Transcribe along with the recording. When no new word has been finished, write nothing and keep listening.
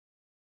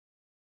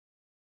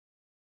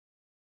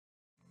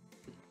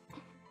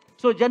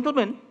So,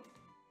 gentlemen,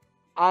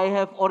 I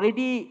have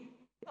already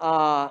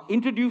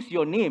introduced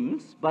your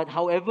names, but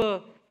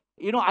however,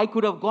 I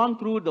could have gone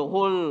through the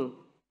whole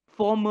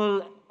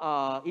formal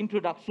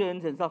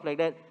introductions and stuff like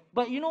that.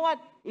 But you know what?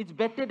 It's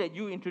better that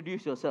you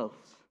introduce yourselves,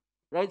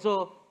 right?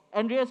 So,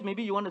 Andreas,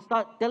 maybe you want to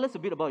start. Tell us a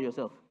bit about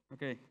yourself.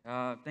 Okay,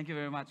 thank you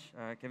very much,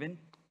 Kevin.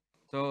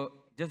 So,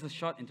 just a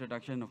short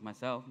introduction of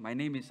myself. My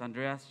name is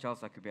Andreas Charles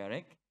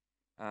Akobiare.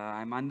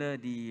 I'm under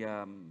the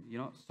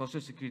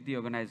Social Security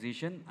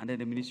Organization under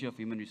the Ministry of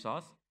Human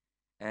Resource,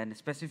 and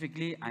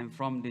specifically, I'm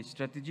from the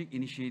Strategic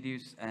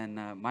Initiatives and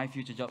My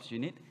Future Jobs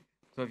unit.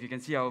 So, if you can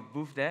see our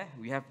booth there,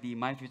 we have the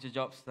My Future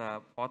Jobs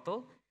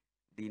portal,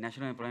 the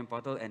National Employment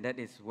Portal, and that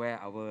is where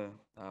our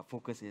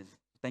focus is.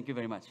 Thank you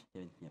very much,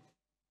 Kevin. Yeah.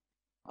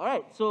 All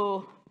right,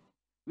 so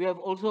we have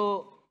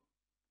also.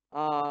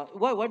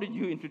 Why did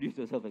you introduce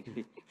yourself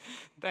actually?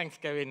 Thanks,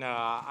 Kevin.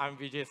 I'm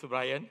Vijay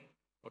Subrayan.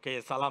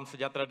 Okay, salam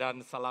sejahtera dan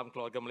salam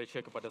keluarga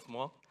Malaysia kepada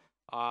semua.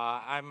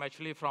 I'm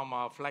actually from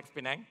Flex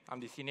Penang. I'm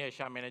the Senior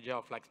HR Manager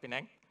of Flex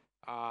Penang.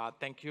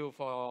 Thank you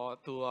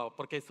to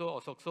Perkeso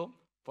or Sokso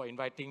for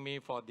inviting me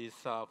for this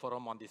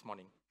forum on this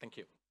morning. Thank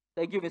you.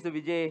 Thank you, Mr.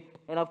 Vijay.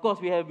 And of course,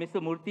 we have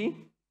Mr. Moorthy.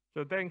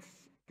 So thanks,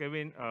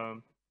 Kevin.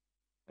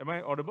 Am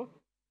I audible?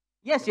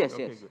 Yes.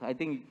 Good. I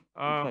think.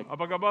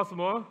 Apa khabar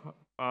semua?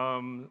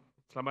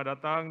 Selamat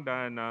datang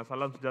dan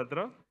salam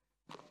sejahtera.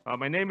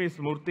 My name is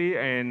Moorthy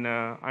and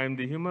I'm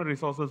the Human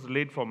Resources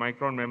Lead for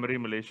Micron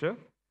Memory Malaysia,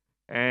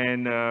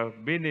 and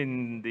been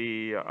in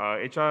the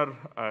HR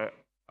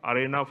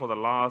arena for the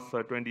last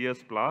 20 years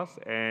plus,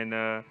 and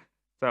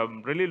so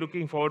I'm really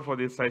looking forward for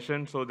this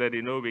session so that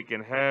we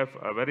can have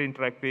a very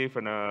interactive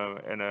and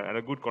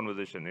a good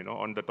conversation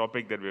on the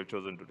topic that we have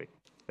chosen today.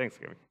 Thanks,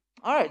 Kevin.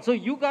 All right, so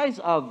you guys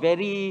are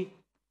very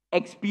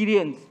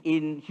experienced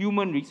in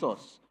human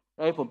resource,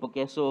 right? From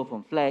Perkeso,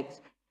 from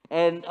Flex.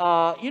 And,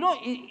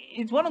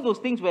 it's one of those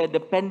things where the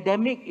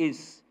pandemic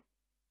is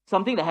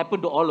something that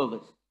happened to all of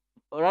us,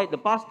 all right? The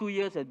past 2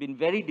 years has been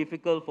very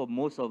difficult for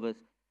most of us.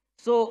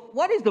 So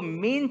what is the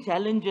main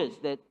challenges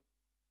that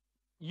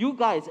you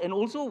guys, and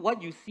also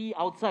what you see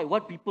outside,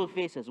 what people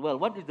face as well,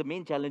 what is the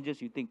main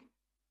challenges you think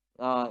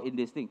in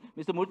this thing?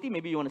 Mr. Moorthy,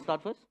 maybe you want to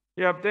start first?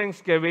 Yeah,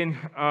 thanks, Kevin.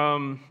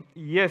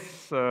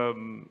 Yes,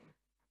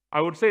 I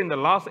would say in the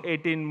last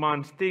 18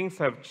 months, things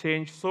have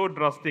changed so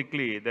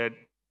drastically that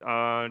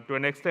to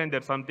an extent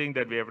that's something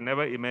that we have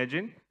never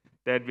imagined,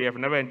 that we have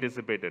never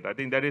anticipated. I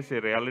think that is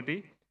a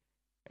reality.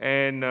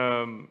 And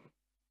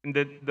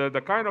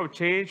the kind of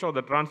change or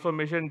the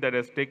transformation that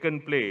has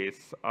taken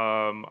place,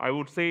 I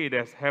would say it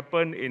has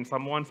happened in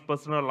someone's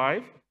personal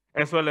life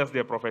as well as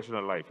their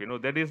professional life.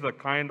 That is the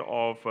kind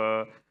of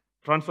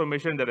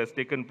transformation that has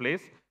taken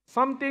place.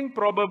 Something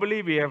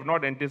probably we have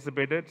not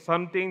anticipated,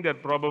 something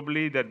that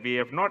probably that we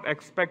have not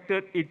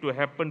expected it to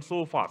happen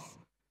so fast.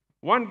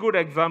 One good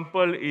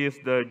example is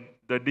the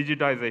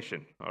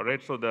digitization, all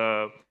right? So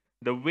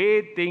the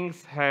way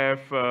things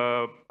have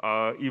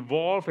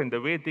evolved and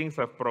the way things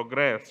have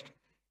progressed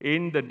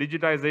in the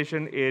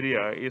digitization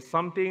area is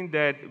something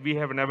that we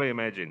have never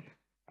imagined.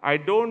 I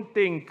don't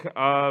think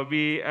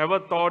we ever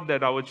thought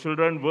that our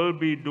children will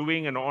be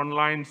doing an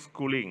online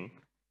schooling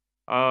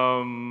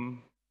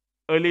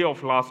early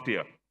of last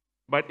year,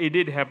 but it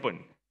did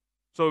happen.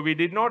 So we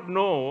did not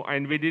know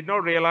and we did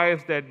not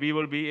realize that we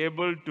will be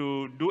able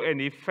to do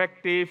an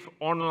effective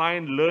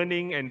online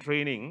learning and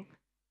training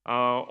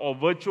or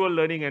virtual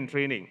learning and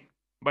training,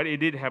 but it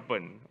did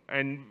happen.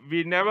 And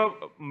we never,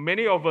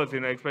 many of us,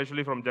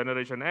 especially from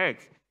Generation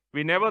X,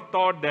 we never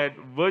thought that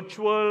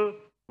virtual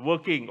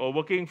working or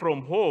working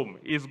from home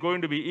is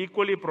going to be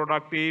equally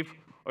productive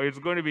or it's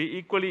going to be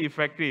equally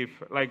effective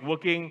like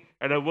working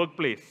at a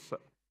workplace.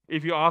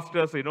 If you asked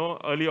us,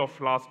 early of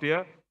last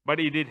year, but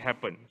it did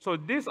happen. So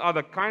these are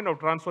the kind of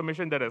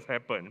transformation that has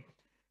happened.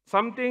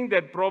 Something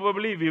that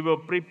probably we were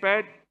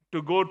prepared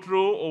to go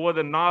through over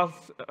the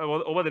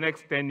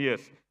next 10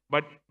 years.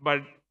 But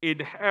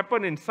it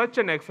happened in such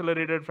an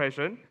accelerated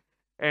fashion,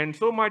 and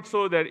so much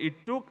so that it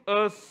took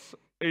us,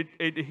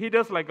 it hit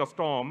us like a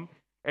storm,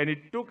 and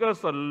it took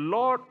us a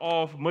lot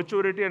of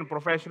maturity and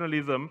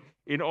professionalism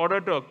in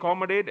order to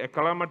accommodate,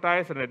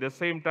 acclimatize, and at the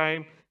same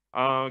time,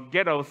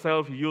 get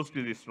ourselves used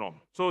to this norm.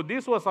 So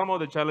these were some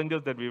of the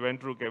challenges that we went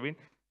through, Kevin.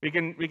 We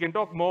can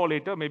talk more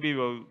later. Maybe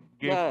we'll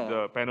give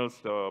the panels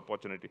the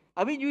opportunity.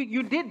 I mean,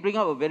 you did bring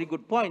up a very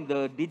good point,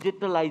 the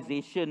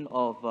digitalization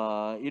of,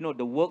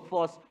 the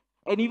workforce.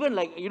 And even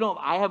like,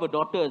 I have a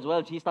daughter as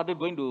well. She started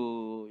going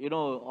to,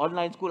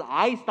 online school.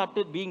 I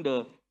started being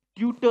the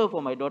tutor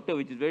for my daughter,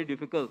 which is very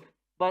difficult.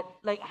 But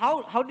like,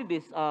 how did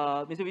this,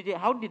 Mr. Vijay,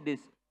 how did this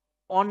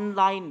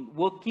online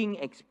working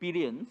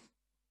experience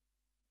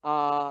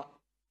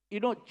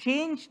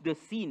change the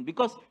scene?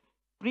 Because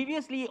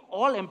previously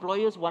all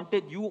employers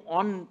wanted you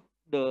on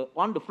the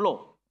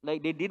floor.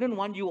 Like they didn't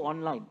want you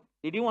online.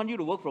 They didn't want you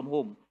to work from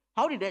home.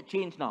 How did that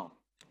change now?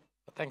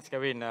 Thanks,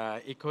 Kevin.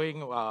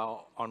 Echoing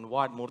on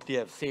what Moorthy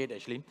have said,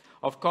 actually,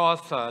 of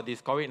course,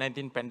 this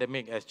COVID-19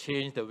 pandemic has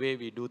changed the way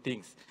we do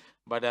things.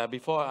 But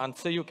before I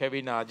answer you,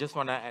 Kevin, I just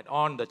want to add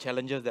on the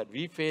challenges that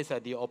we face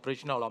at the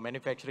operational or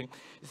manufacturing.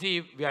 See,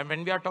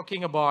 when we are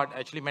talking about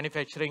actually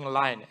manufacturing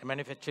line,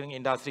 manufacturing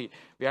industry,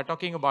 we are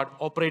talking about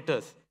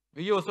operators.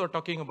 We also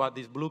talking about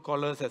these blue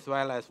collars as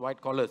well as white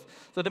collars.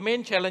 So the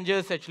main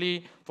challenges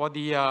actually for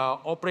the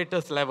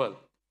operators level.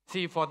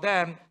 See, for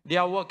them,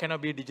 their work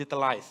cannot be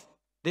digitalized.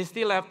 They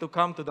still have to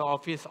come to the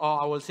office,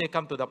 or I will say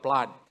come to the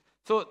plant.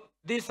 So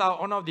these are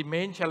one of the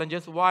main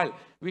challenges. While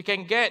we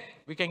can get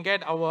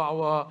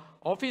our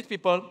office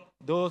people,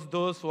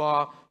 those who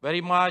are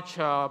very much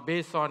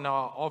based on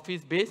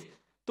office base,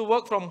 to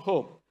work from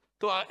home.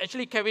 So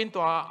actually, Kevin,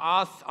 to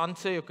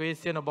answer your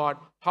question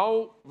about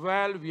how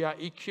well we are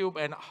equipped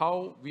and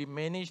how we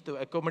manage to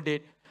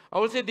accommodate, I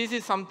would say this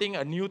is something,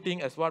 a new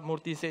thing, as what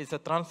Moorthy says, it's a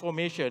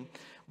transformation.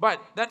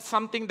 But that's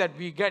something that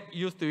we get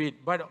used to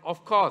it. But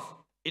of course,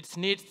 it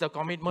needs the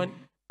commitment,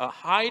 a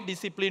high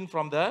discipline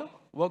from the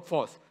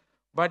workforce.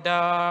 But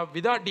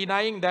without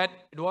denying that,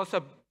 it was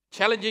a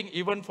challenging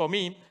even for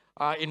me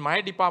in my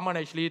department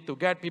actually to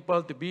get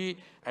people to be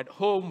at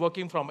home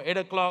working from 8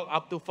 o'clock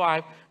up to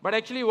 5. But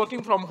actually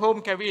working from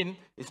home, Kevin,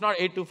 it's not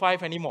 8 to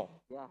 5 anymore.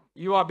 Yeah.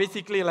 You are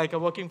basically like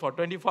working for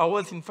 24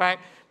 hours, in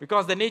fact,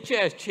 because the nature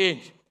has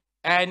changed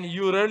and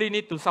you really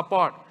need to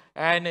support.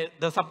 And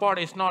the support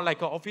is not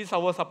like an office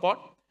hour support,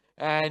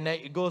 and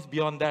it goes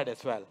beyond that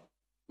as well.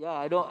 Yeah,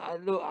 I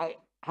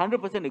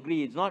 100%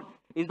 agree. It's not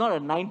a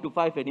 9 to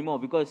 5 anymore,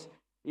 because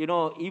you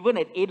know, even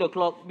at 8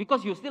 o'clock,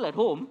 because you're still at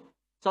home,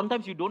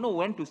 sometimes you don't know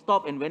when to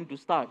stop and when to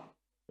start,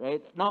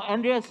 right? Now,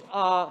 Andreas,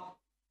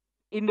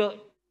 in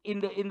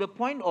the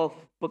point of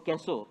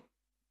Perkeso,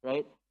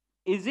 right?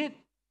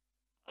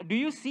 Do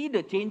you see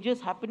the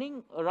changes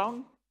happening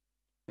around?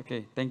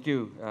 Okay, thank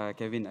you,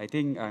 Kevin. I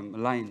think I'm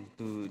aligned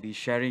to the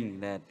sharing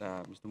that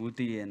Mr.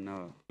 Moorthy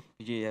and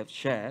Vijay have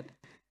shared.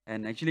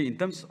 And actually, in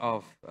terms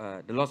of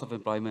the loss of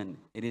employment,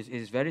 it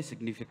is very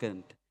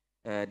significant.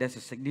 There's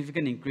a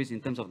significant increase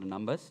in terms of the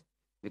numbers,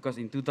 because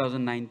in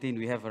 2019,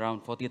 we have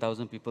around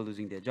 40,000 people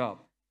losing their job.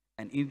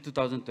 And in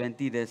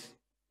 2020, there's,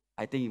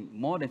 I think,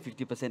 more than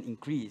 50%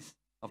 increase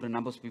of the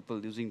numbers of people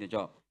losing their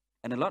job.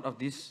 And a lot of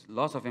this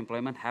loss of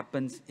employment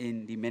happens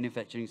in the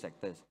manufacturing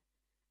sectors.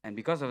 And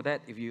because of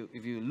that, if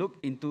you look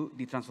into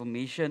the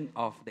transformation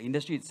of the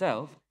industry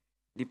itself,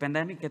 the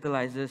pandemic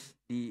catalyzes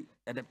the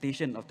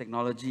adaptation of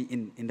technology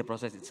in the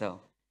process itself.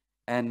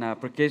 And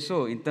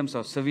Perkeso, in terms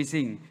of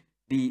servicing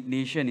the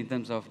nation, in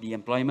terms of the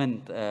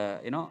employment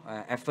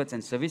efforts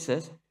and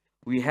services,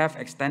 we have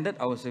extended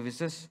our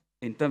services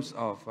in terms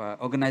of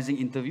organizing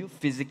interview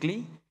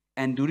physically.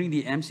 And during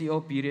the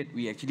MCO period,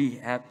 we actually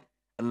have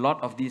a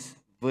lot of these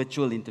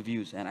virtual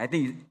interviews. And I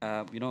think,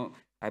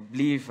 I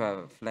believe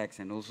Flex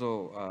and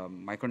also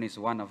Micron is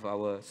one of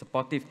our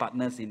supportive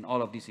partners in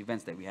all of these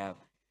events that we have.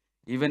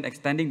 Even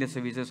extending the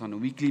services on a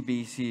weekly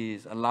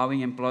basis,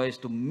 allowing employers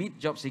to meet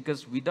job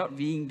seekers without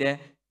being there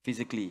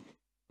physically.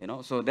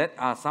 So that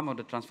are some of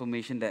the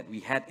transformation that we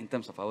had in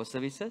terms of our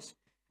services.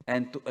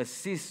 And to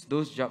assist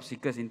those job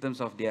seekers in terms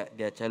of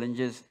their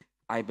challenges,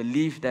 I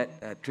believe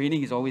that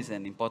training is always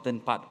an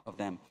important part of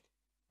them.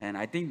 And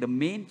I think the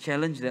main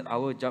challenge that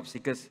our job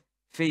seekers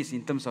face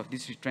in terms of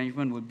this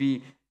retrenchment would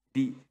be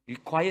the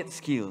required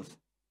skills.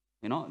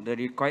 The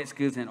required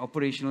skills and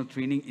operational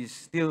training is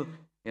still,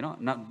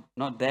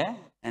 not there.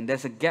 And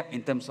there's a gap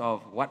in terms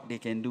of what they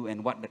can do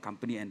and what the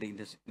company and the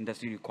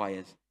industry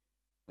requires.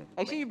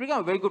 Actually, you bring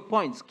up a very good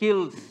point.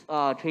 Skills,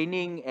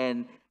 training,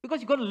 and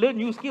because you got to learn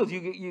new skills.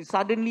 You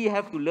suddenly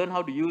have to learn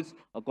how to use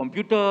a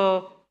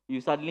computer. You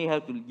suddenly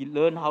have to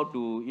learn how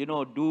to,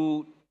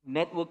 do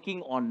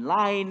networking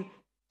online.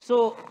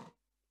 So,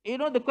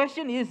 the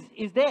question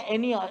is there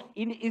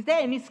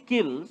any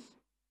skills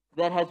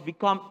that has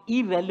become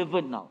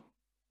irrelevant now?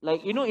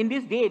 Like, in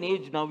this day and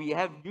age now, we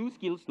have new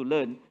skills to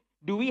learn.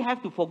 Do we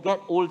have to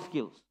forget old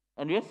skills?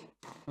 Andreas?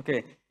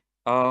 Okay.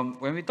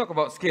 When we talk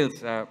about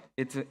skills,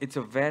 it's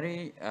a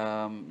very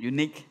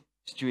unique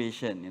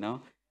situation,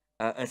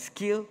 A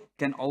skill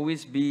can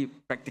always be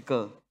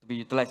practical to be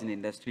utilized in the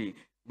industry.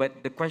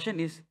 But the question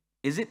is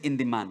it in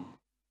demand?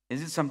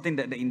 Is it something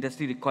that the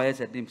industry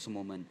requires at this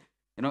moment?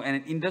 And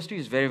an industry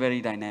is very, very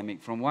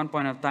dynamic. From one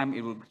point of time,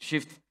 it will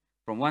shift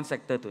from one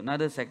sector to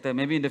another sector.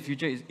 Maybe in the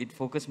future, it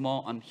focuses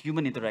more on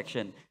human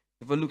interaction.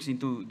 People looks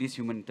into this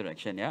human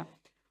interaction, yeah?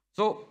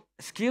 So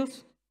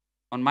skills,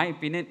 on my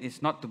opinion,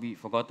 is not to be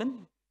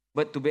forgotten,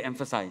 but to be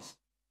emphasized.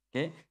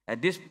 Okay.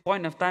 At this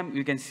point of time,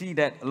 you can see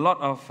that a lot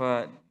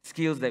of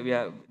skills that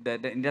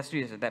the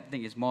industry is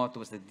adapting is more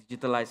towards the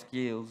digitalized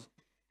skills,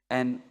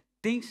 and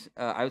things.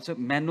 I would say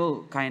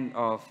manual kind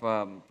of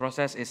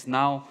process is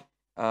now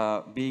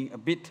being a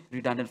bit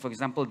redundant. For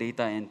example,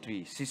 data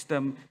entry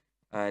system.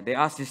 There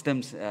are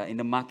systems in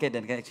the market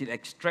that can actually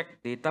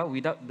extract data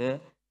without the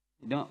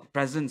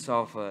presence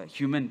of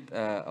human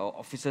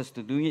officers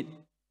to do it.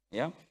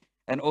 Yeah.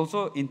 And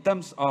also in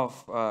terms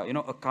of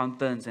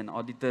accountants and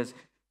auditors,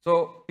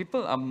 so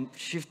people are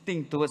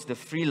shifting towards the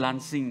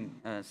freelancing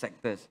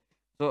sectors.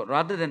 So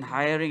rather than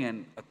hiring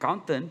an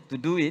accountant to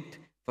do it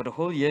for the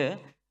whole year,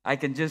 I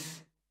can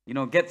just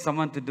get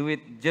someone to do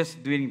it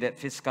just during that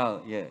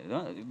fiscal year,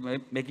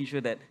 making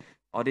sure that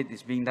audit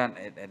is being done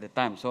at the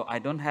time. So I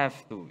don't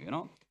have to,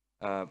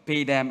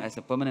 pay them as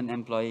a permanent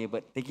employee,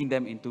 but taking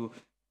them into,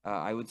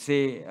 I would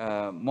say,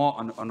 more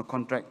on a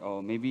contract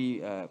or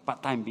maybe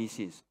part-time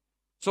basis.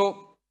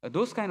 So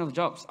those kind of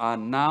jobs are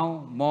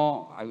now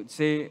more, I would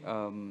say,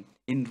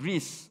 in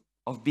risk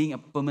of being a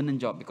permanent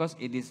job, because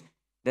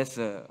there's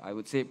a, I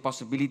would say,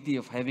 possibility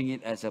of having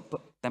it as a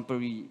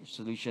temporary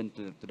solution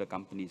to the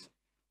companies.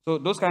 So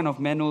those kind of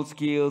manual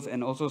skills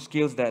and also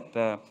skills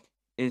that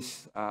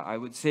is, I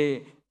would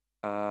say,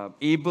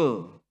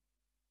 able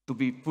to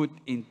be put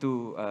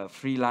into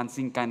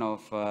freelancing kind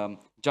of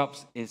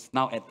jobs is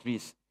now at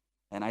risk.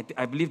 And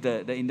I believe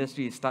the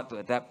industry is start to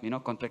adapt,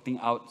 contracting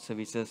out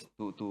services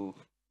to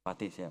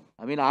parties. Yeah.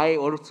 I mean, I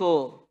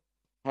also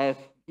have,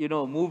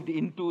 moved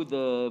into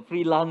the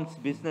freelance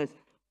business.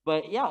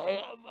 But yeah,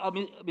 I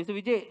mean, Mr.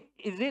 Vijay,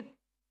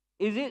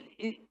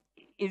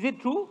 is it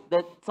true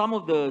that some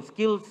of the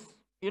skills,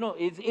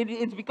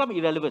 it's become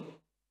irrelevant?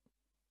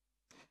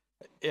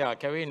 Yeah,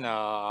 Kevin,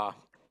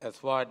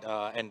 as what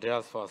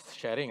Andreas was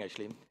sharing,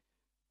 actually,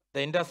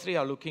 the industry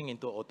are looking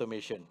into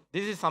automation.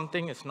 This is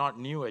something that's not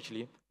new,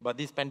 actually, but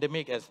this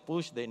pandemic has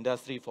pushed the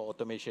industry for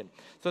automation.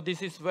 So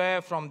this is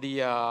where from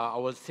the, I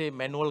will say,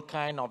 manual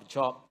kind of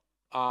job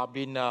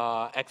been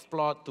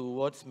explored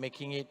towards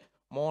making it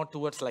more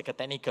towards like a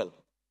technical.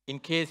 In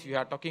case we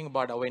are talking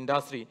about our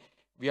industry,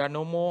 we are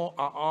no more,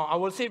 I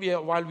will say,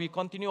 while we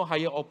continue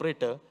hire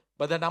operator,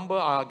 but the number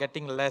are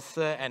getting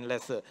lesser and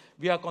lesser.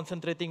 We are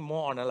concentrating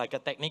more on like a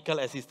technical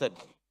assistant.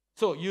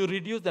 So you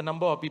reduce the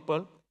number of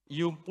people,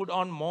 you put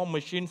on more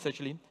machines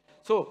actually.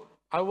 So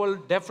I will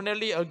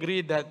definitely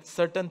agree that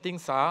certain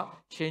things are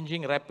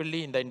changing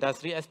rapidly in the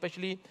industry,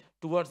 especially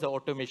towards the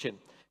automation.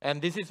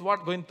 And this is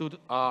what going to,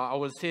 I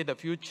will say, the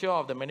future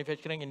of the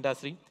manufacturing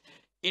industry.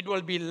 It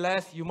will be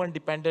less human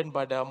dependent,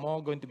 but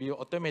more going to be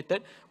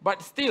automated.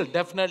 But still,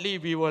 definitely,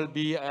 we will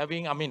be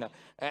having,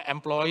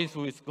 employees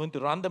who is going to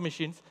run the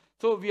machines.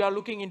 So we are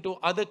looking into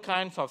other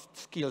kinds of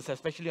skills,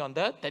 especially on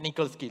the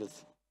technical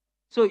skills.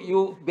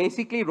 So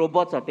basically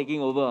robots are taking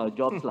over our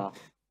jobs, lah,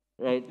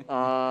 right?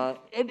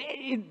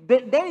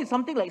 There is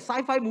something like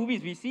sci-fi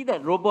movies. We see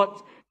that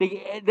robots.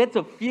 That's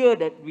a fear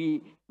that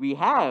we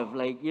have.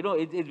 Like,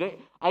 it's very.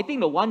 I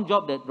think the one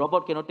job that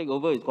robot cannot take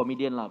over is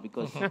comedian, lah,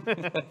 because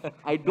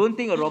I don't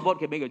think a robot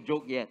can make a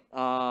joke yet.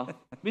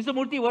 Mr.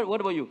 Moorthy, what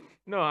about you?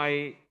 No,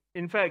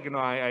 in fact,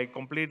 I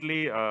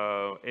completely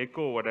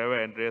echo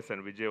whatever Andreas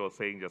and Vijay was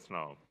saying just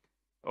now.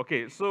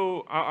 Okay,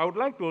 so I would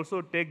like to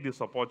also take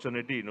this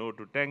opportunity,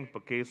 to thank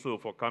Perkeso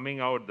for coming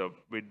out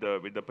with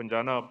the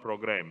Panjana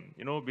program,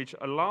 which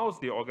allows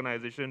the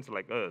organizations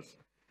like us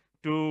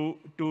to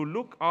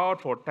look out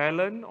for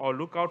talent or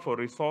look out for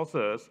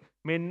resources,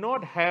 may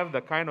not have the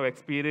kind of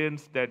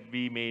experience that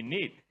we may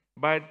need,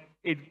 but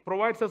it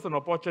provides us an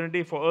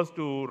opportunity for us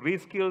to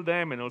reskill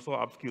them and also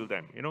upskill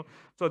them,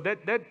 So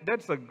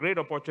that's a great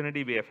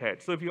opportunity we have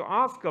had. So if you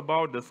ask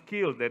about the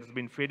skill that's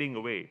been fading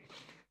away,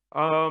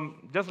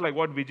 just like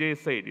what Vijay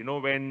said,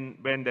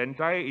 when the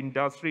entire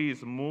industry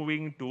is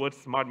moving towards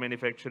smart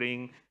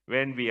manufacturing,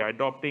 when we are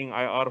adopting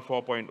IR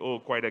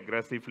 4.0 quite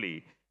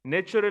aggressively,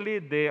 naturally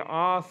there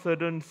are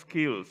certain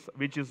skills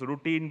which is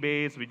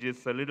routine-based, which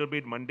is a little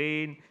bit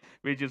mundane,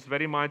 which is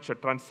very much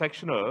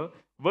transactional,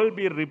 will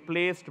be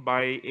replaced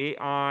by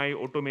AI,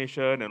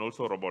 automation, and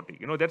also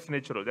robotic. That's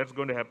natural. That's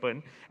going to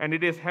happen. And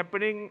it is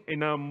happening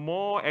in a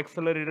more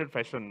accelerated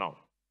fashion now.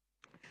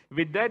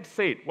 With that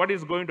said, what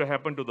is going to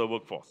happen to the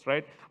workforce,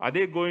 right? Are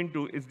they going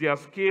to, is their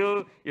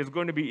skill is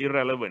going to be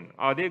irrelevant?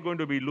 Are they going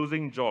to be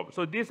losing jobs?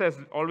 So this has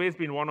always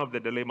been one of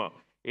the dilemma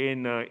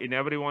in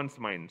everyone's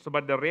mind. So,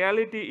 but the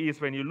reality is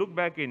when you look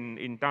back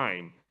in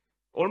time,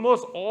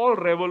 almost all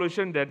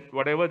revolution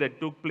whatever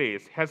that took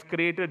place has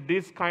created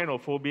this kind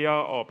of phobia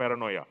or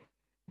paranoia.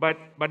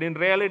 But in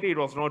reality, it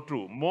was not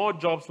true. More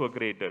jobs were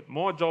created.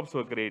 More jobs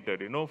were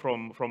created,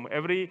 from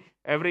every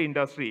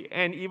industry.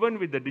 And even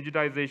with the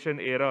digitization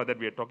era that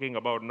we are talking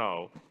about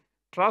now,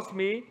 trust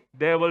me,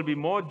 there will be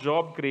more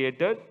job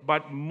created,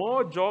 but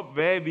more job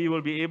where we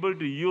will be able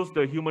to use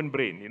the human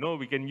brain.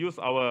 We can use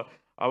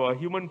our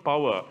human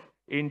power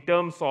in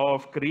terms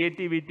of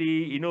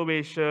creativity,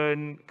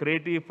 innovation,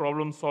 creative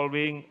problem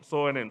solving,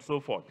 so on and so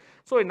forth.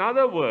 So in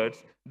other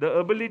words, the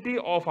ability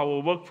of our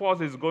workforce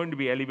is going to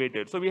be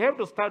elevated. So we have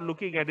to start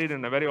looking at it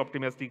in a very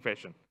optimistic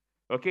fashion.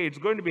 Okay, it's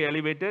going to be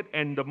elevated.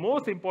 And the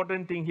most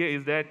important thing here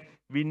is that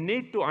we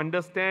need to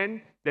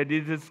understand that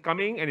it is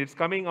coming and it's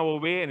coming our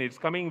way and it's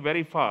coming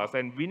very fast.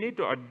 And we need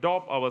to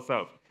adopt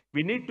ourselves.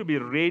 We need to be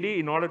ready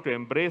in order to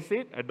embrace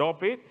it,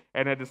 adopt it,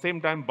 and at the same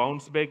time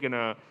bounce back in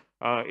a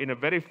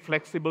very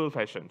flexible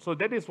fashion. So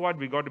that is what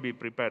we got to be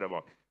prepared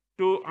about.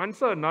 To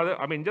answer another,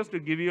 just to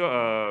give you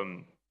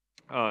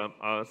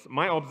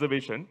my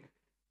observation,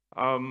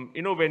 when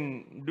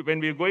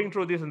we're going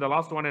through this in the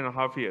last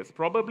 1.5 years,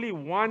 probably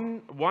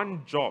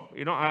one job,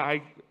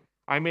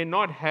 I may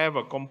not have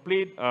a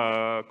complete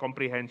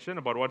comprehension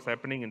about what's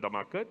happening in the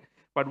market,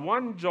 but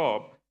one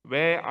job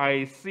where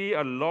I see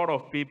a lot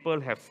of people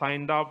have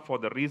signed up for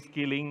the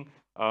reskilling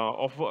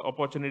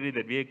opportunity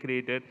that we have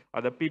created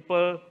are the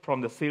people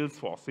from the sales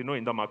force,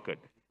 in the market.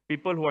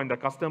 People who are in the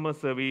customer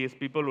service,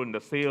 people who are in the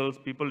sales,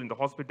 people in the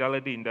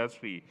hospitality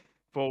industry.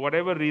 For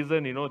whatever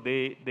reason,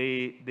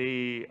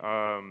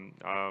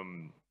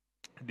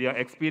 their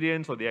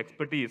experience or their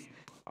expertise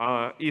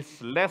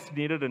is less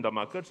needed in the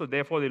market, so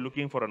therefore they're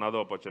looking for another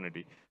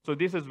opportunity. So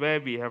this is where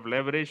we have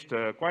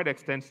leveraged quite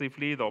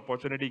extensively the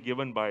opportunity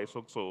given by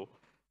SOCSO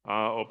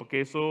or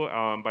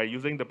Perkeso by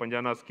using the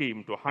Panjana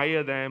scheme to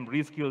hire them,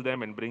 reskill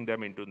them, and bring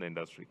them into the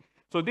industry.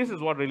 So this is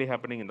what really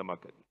happening in the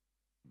market.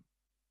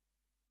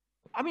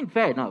 I mean,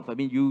 fair enough. I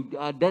mean,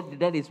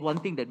 that is one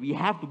thing that we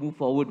have to move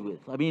forward with.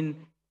 I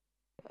mean,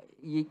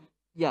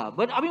 yeah,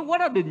 but I mean,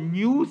 what are the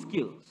new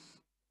skills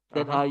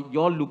that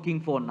you're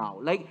looking for now?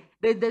 Like,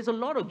 there's a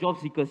lot of job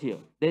seekers here.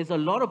 There's a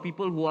lot of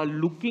people who are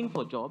looking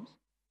for jobs,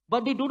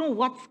 but they don't know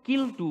what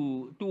skill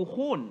to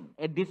hone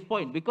at this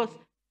point. Because,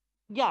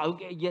 yeah,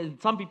 okay, yeah,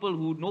 some people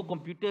who know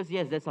computers,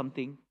 yes, that's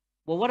something.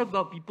 But what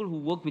about people who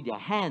work with their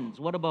hands?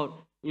 What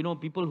about,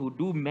 people who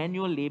do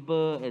manual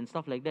labor and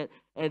stuff like that?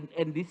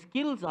 And these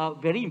skills are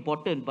very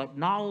important, but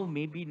now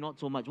maybe not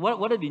so much.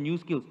 What are the new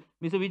skills?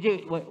 Mr.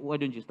 Vijay, why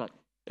don't you start?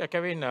 Yeah,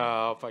 Kevin,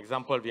 for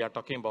example, we are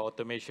talking about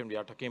automation, we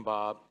are talking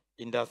about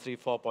Industry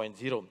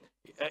 4.0.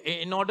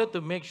 In order to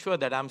make sure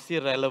that I'm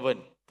still relevant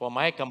for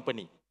my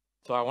company,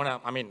 so I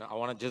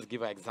want to just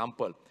give an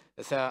example.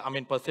 As a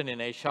person in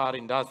HR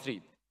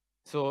industry.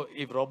 So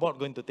if robot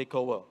going to take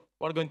over,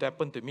 what's going to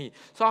happen to me?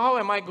 So how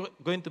am I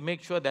going to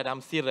make sure that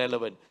I'm still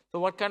relevant? So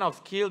what kind of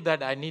skill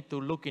that I need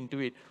to look into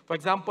it? For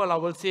example, I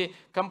will say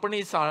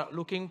companies are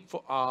looking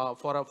for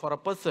a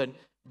person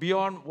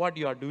beyond what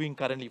you are doing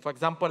currently. For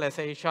example, as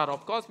a HR,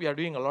 of course, we are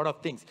doing a lot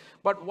of things.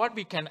 But what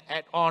we can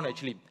add on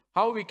actually,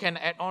 how we can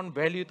add on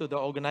value to the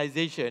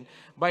organization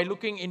by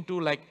looking into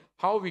like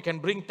how we can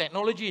bring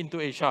technology into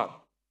HR.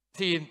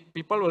 See,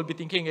 people will be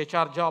thinking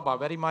HR job are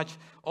very much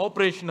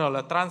operational,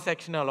 or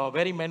transactional, or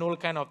very manual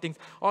kind of things,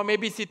 or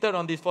maybe seated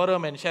on this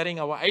forum and sharing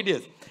our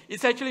ideas.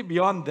 It's actually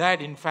beyond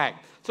that, in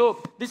fact.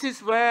 So this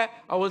is where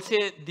I will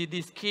say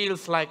the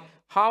skills like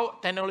how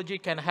technology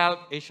can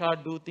help HR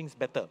do things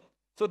better.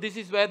 So this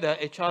is where the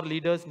HR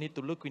leaders need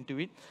to look into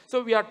it.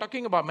 So we are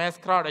talking about mass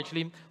crowd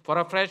actually for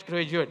a fresh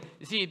graduate.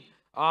 You see,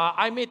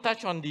 I may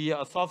touch on the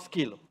soft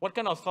skill. What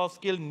kind of soft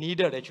skill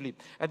needed actually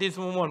at this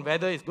moment,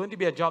 whether it's going to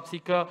be a job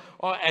seeker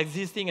or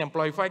existing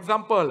employee. For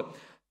example,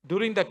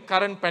 during the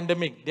current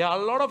pandemic, there are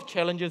a lot of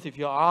challenges if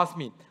you ask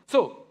me.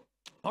 So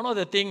one of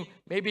the things,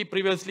 maybe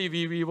previously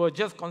we were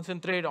just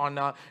concentrate on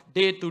a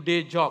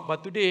day-to-day job,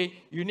 but today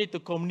you need to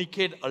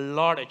communicate a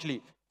lot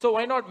actually. So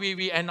why not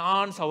we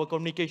enhance our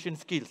communication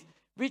skills,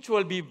 which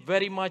will be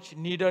very much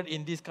needed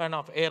in this kind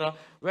of era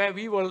where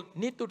we will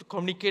need to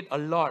communicate a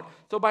lot.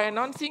 So by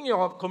enhancing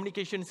your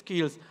communication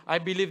skills, I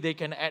believe they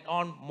can add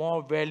on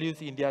more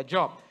values in their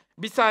job.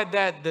 Besides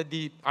that,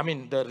 the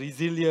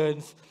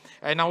resilience,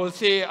 and I will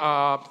say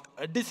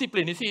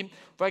discipline. You see,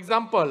 for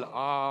example,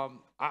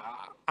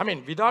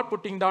 without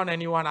putting down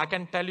anyone, I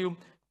can tell you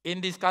in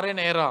this current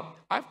era,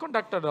 I've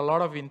conducted a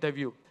lot of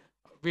interviews.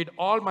 With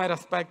all my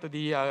respect to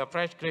the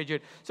fresh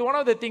graduate. So one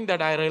of the things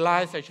that I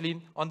realized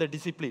actually on the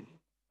discipline,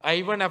 I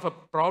even have a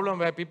problem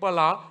where people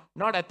are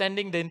not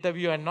attending the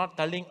interview and not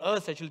telling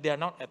us actually they are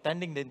not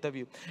attending the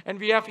interview. And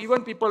we have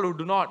even people who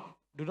do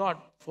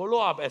not follow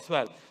up as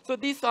well. So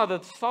these are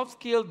the soft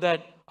skills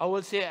that I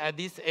will say at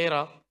this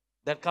era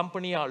that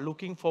company are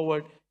looking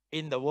forward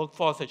in the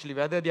workforce actually,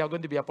 whether they are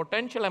going to be a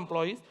potential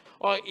employees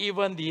or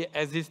even the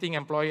existing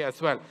employee as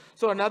well.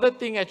 So another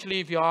thing actually,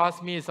 if you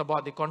ask me, is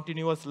about the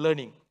continuous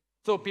learning.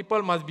 So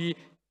people must be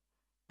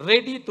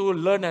ready to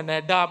learn and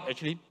adapt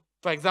actually.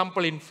 For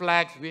example, in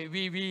Flags,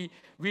 we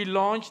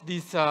launched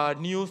this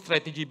new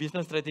strategy,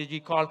 business strategy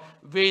called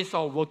Ways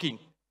of Working,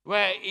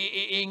 where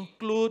it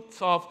includes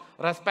of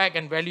respect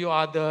and value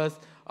others,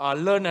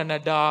 learn and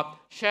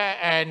adapt, share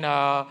and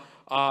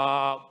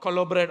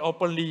collaborate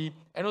openly,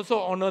 and also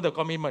honor the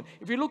commitment.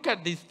 If you look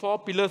at these 4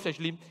 pillars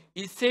actually,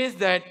 it says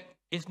that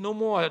it's no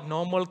more a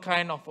normal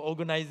kind of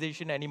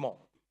organization anymore.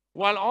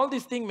 While all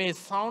these things may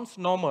sound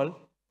normal,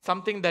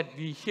 something that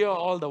we hear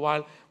all the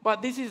while,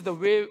 but this is the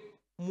way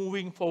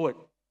moving forward.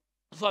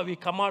 So we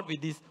come out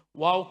with this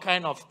wow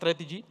kind of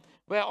strategy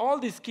where all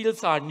these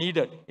skills are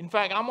needed. In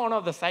fact, I'm one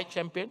of the site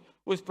champions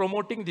who is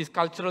promoting these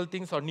cultural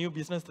things or new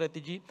business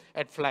strategy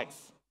at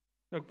Flags.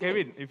 Now,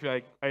 Kevin, if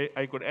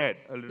I could add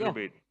a little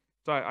bit.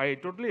 So I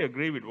totally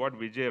agree with what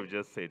Vijay have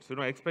just said.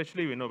 So,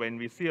 especially, when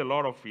we see a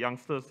lot of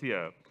youngsters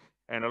here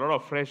and a lot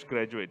of fresh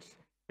graduates,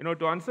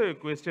 to answer your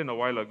question a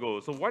while ago,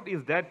 so what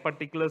is that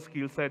particular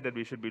skill set that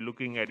we should be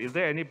looking at? Is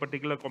there any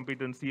particular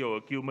competency or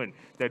acumen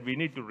that we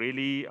need to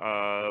really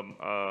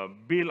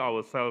build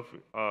ourselves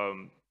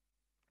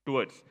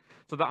towards?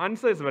 So the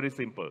answer is very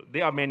simple.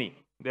 There are many.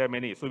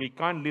 So we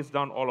can't list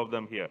down all of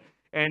them here.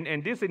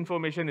 And this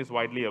information is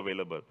widely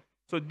available.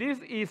 So this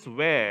is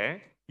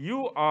where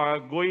you are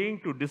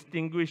going to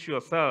distinguish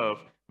yourself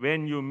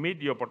when you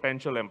meet your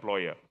potential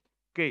employer.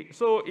 Okay,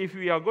 so if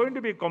we are going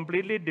to be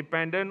completely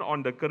dependent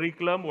on the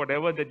curriculum,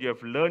 whatever that you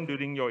have learned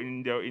during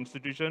your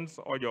institutions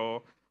or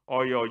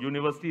your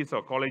universities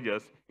or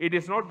colleges, it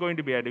is not going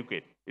to be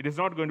adequate. It is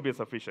not going to be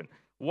sufficient.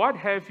 What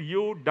have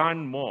you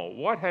done more?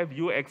 What have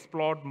you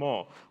explored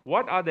more?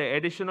 What are the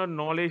additional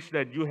knowledge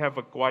that you have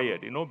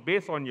acquired?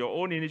 Based on your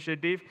own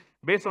initiative,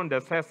 based on the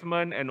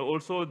assessment, and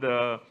also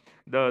the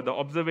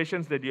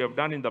observations that you have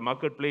done in the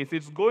marketplace.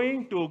 It's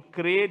going to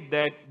create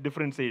that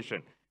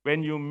differentiation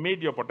when you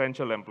meet your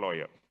potential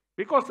employer.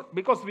 Because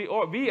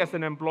we as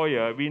an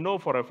employer, we know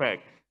for a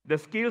fact, the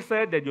skill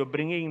set that you're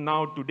bringing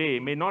now today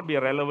may not be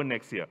relevant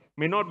next year,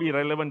 may not be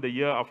relevant the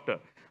year after.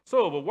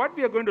 So what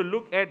we are going to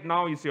look at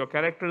now is your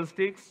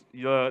characteristics,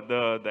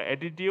 the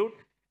attitude,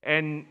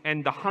 and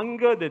the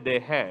hunger that they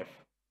have,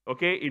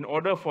 okay, in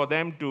order for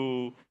them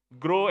to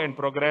grow and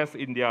progress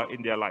in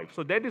their life.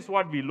 So that is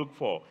what we look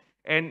for.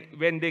 And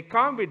when they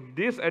come with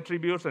these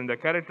attributes and the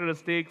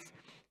characteristics,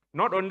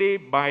 not only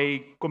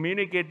by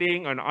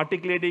communicating and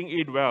articulating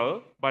it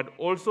well, but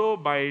also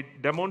by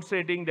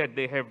demonstrating that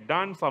they have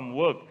done some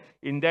work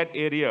in that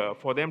area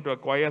for them to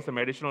acquire some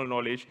additional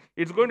knowledge,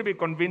 it's going to be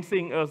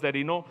convincing us that,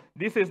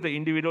 this is the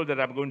individual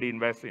that I'm going to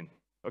invest in.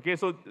 Okay,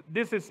 so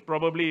this is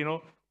probably,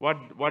 what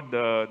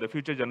the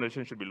future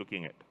generation should be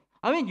looking at.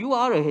 I mean, you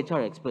are a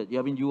HR expert.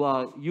 I mean,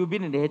 you've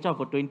been in the HR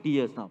for 20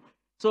 years now.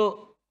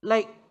 So,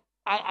 like,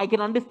 I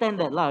can understand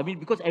that, I mean,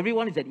 because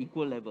everyone is at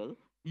equal level.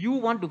 You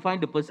want to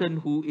find a person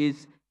who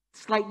is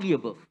slightly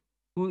above,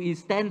 who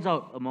stands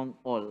out among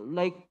all.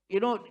 Like,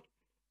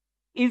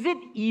 is it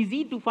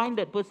easy to find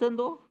that person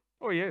though?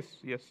 Oh, yes,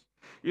 yes.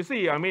 You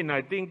see, I mean,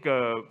 I think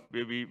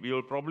we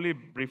will probably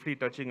briefly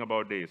touching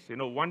about this.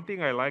 One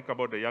thing I like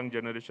about the young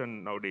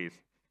generation nowadays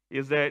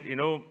is that,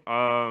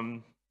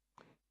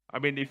 I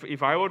mean,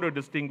 if I were to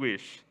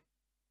distinguish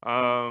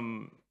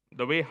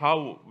the way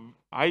how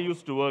I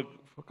used to work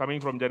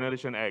coming from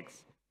Generation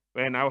X,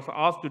 when I was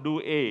asked to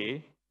do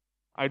A,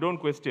 I don't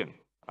question.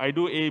 I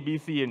do A, B,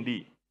 C, and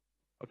D.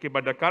 Okay,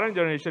 but the current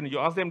generation, you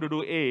ask them to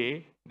do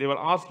A, they will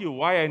ask you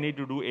why I need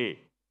to do A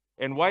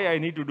and why I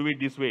need to do it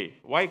this way.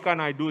 Why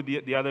can't I do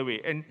the other way?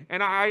 And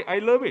I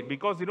love it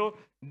because,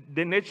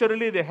 they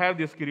naturally have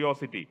this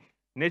curiosity.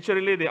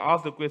 Naturally, they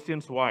ask the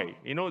questions why.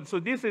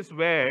 So this is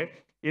where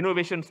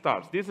innovation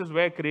starts. This is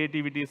where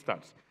creativity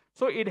starts.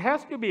 So it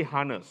has to be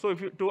harnessed. So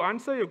to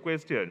answer your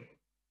question,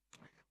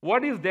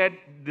 what is that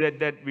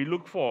we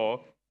look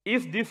for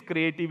is this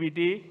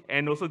creativity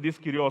and also this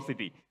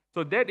curiosity.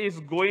 So that is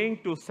going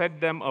to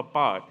set them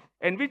apart,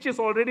 and which is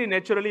already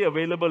naturally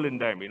available in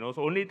them.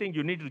 So only thing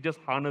you need to just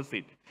harness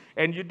it.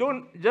 And you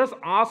don't just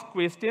ask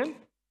question,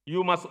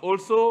 you must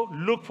also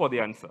look for the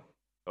answer.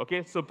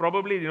 Okay, so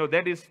probably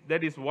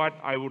that is what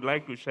I would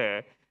like to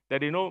share.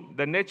 That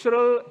the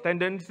natural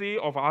tendency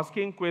of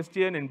asking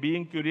question and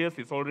being curious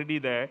is already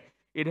there.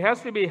 It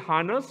has to be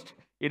harnessed.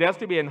 It has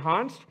to be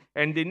enhanced,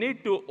 and they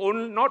need to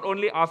not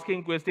only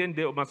asking questions,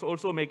 they must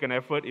also make an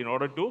effort in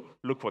order to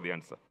look for the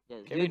answer. Yes,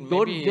 Kevin,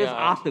 don't just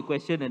ask the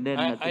question and then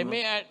I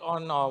may add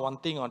on one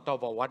thing on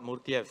top of what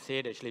Moorthy have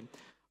said actually.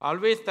 I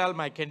always tell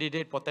my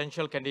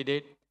potential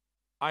candidate,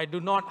 I do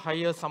not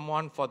hire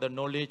someone for the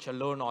knowledge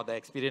alone or the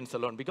experience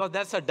alone, because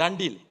that's a done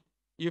deal.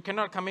 You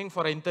cannot come in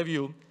for an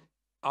interview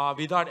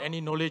without any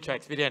knowledge or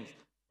experience.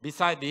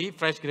 Beside the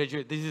fresh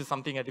graduate, this is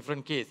a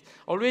different case.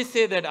 Always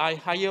say that I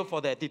hire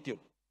for the attitude.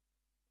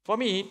 For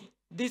me,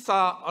 these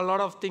are a lot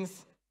of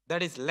things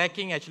that is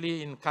lacking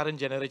actually in current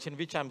generation,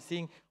 which I'm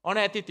seeing on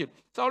attitude.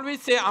 So I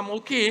always say I'm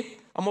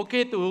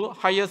okay to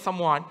hire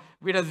someone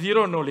with a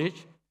zero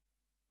knowledge,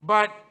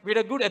 but with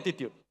a good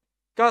attitude.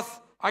 Because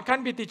I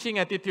can't be teaching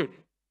attitude.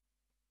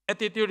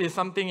 Attitude is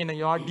something in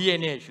your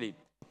DNA actually.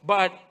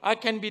 But I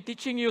can be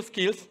teaching you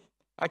skills.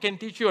 I can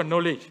teach you a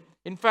knowledge.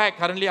 In fact,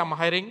 currently I'm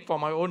hiring for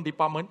my own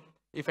department.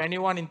 If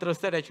anyone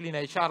interested actually in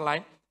HR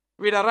line,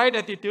 with the right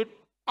attitude,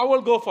 I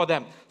will go for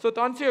them. So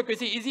to answer your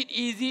question, is it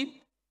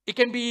easy? It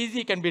can be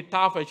easy, it can be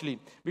tough actually.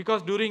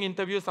 Because during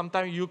interviews,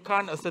 sometimes you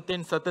can't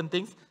ascertain certain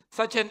things,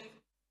 such an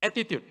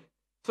attitude.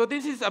 So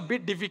this is a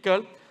bit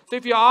difficult. So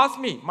if you ask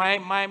me,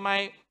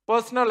 my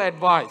personal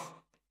advice,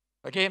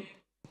 okay,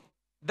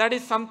 that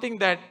is something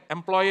that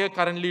employer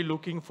currently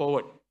looking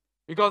forward.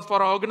 Because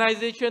for an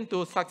organization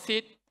to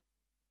succeed,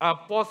 a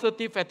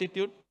positive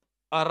attitude,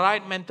 a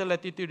right mental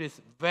attitude is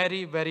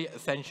very, very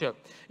essential.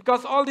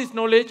 Because all this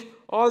knowledge,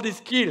 all these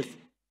skills,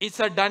 it's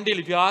a done deal.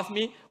 If you ask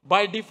me,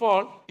 by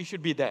default, it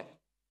should be there.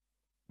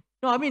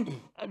 No, I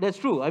mean, that's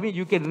true. I mean,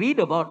 you can read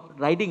about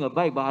riding a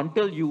bike, but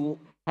until you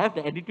have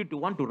the attitude to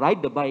want to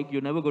ride the bike,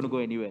 you're never going to go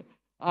anywhere.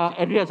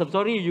 Andreas, I'm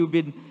sorry you've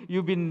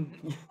been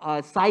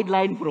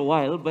sidelined for a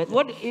while, but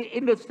what,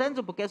 in the sense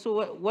of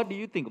Perkeso, what do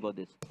you think about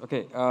this?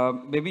 Okay,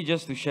 maybe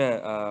just to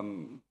share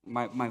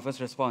my first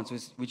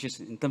response, which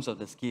is in terms of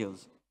the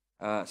skills.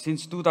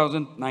 Since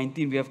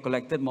 2019, we have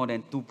collected more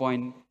than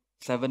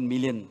 2.7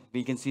 million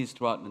vacancies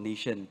throughout the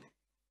nation.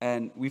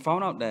 And we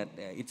found out that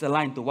it's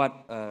aligned to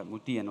what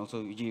Moorthy and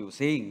also Vijay was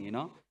saying,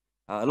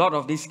 a lot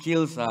of these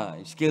skills are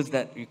skills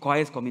that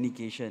requires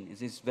communication.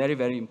 It's very,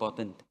 very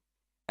important.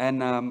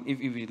 And if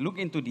we look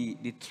into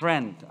the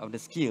trend of the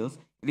skills,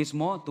 it is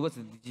more towards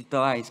the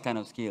digitalized kind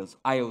of skills,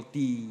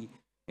 IoT,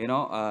 you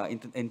know,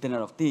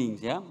 Internet of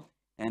Things, yeah,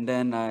 and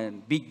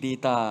then big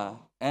data.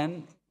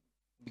 And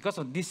because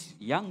of this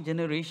young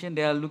generation,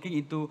 they are looking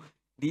into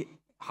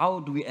how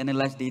do we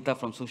analyze data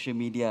from social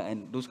media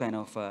and those kind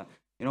of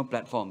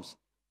platforms.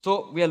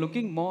 So we are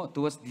looking more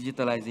towards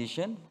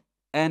digitalization,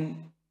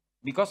 and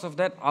because of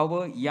that,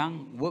 our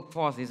young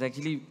workforce is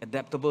actually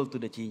adaptable to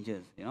the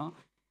changes, you know.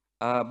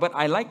 But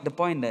I like the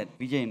point that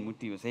Vijay and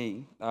Moorthy were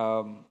saying.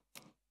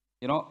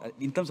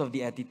 In terms of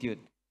the attitude,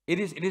 it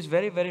is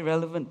very, very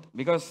relevant,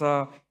 because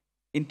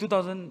in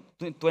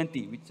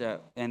 2020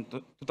 and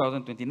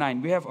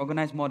 2029, we have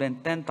organized more than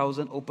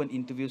 10,000 open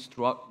interviews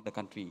throughout the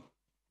country.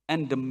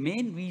 And the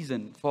main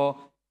reason for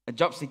a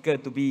job seeker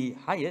to be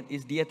hired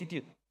is the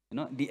attitude,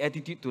 the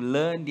attitude to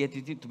learn, the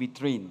attitude to be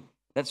trained.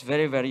 That's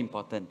very, very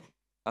important.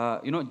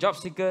 Job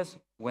seekers,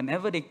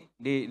 whenever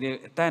they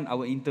attend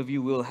our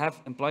interview, we'll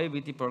have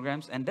employability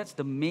programs, and that's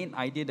the main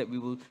idea that we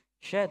will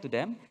share to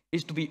them,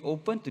 is to be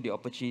open to the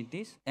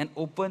opportunities and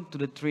open to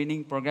the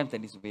training programs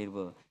that is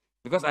available.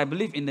 Because I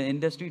believe in the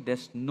industry,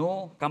 there's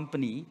no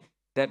company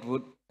that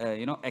would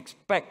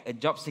expect a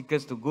job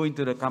seekers to go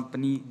into the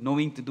company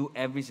knowing to do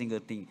every single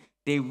thing.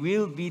 There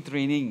will be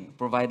training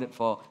provided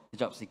for the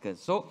job seekers.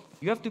 So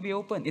you have to be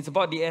open. It's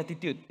about the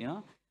attitude,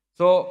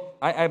 So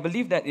I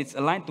believe that it's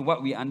aligned to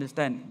what we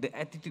understand. The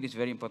attitude is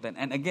very important.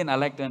 And again, I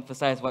like to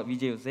emphasize what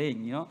Vijay was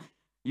saying,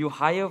 you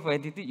hire for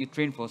attitude, you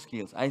train for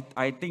skills.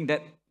 I think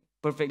that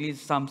perfectly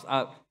sums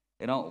up,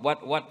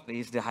 what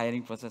is the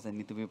hiring process and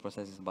interview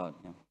process is about.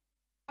 Yeah.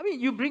 I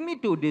mean, you bring me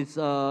to this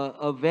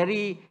a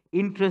very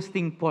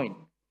interesting point.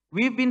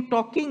 We've been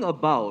talking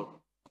about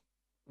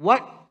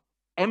what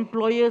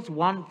employers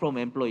want from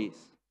employees,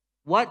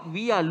 what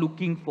we are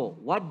looking for,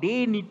 what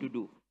they need to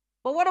do.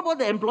 But what about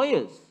the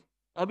employers?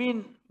 I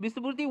mean, Mr.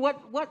 Moorthy,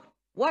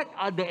 what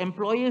are the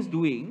employers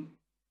doing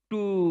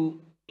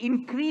to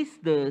increase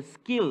the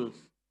skills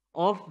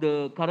of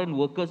the current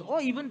workers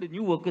or even the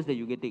new workers that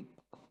you're getting?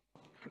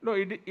 No,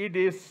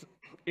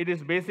 it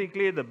is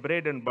basically the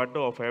bread and butter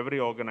of every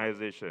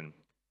organization.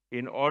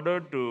 In order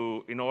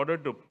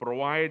to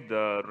provide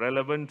the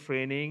relevant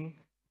training,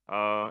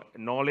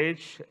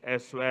 knowledge,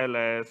 as well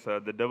as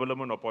the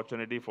development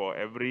opportunity for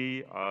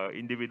every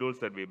individuals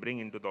that we bring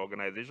into the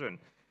organization.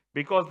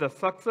 Because the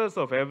success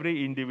of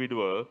every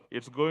individual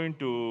is going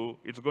to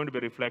be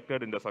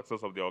reflected in the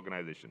success of the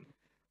organization.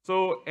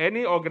 So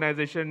any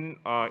organization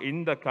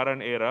in the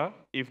current era,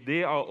 if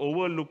they are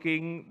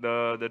overlooking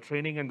the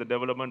training and the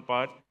development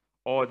part,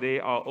 or they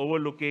are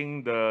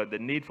overlooking the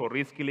need for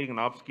reskilling and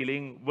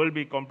upskilling, will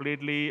be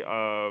completely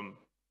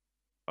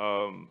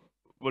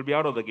will be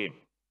out of the game.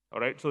 All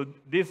right. So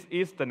this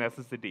is the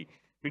necessity,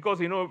 because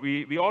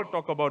we all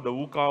talk about the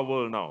VUCA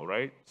world now,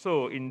 right?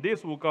 So in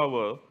this VUCA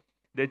world,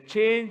 the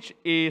change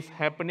is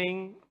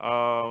happening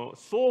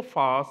so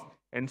fast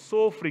and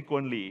so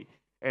frequently.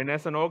 And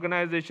as an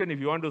organization, if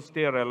you want to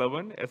stay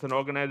relevant, as an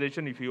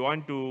organization, if you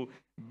want to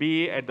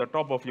be at the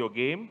top of your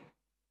game,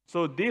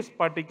 so this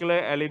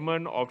particular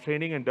element of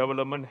training and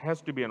development has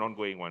to be an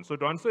ongoing one. So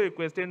to answer your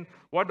question,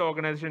 what the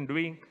organization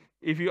doing,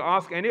 if you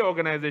ask any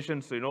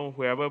organizations,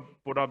 whoever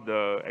put up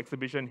the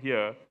exhibition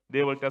here,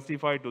 they will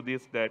testify to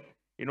this, that,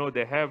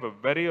 they have a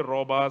very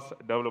robust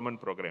development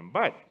program.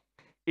 But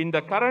in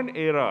the current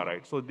era,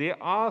 right, so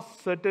there are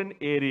certain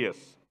areas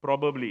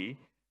probably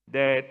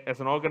that as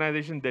an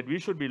organization that we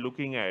should be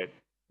looking at,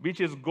 which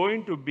is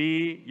going to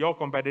be your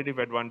competitive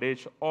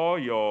advantage or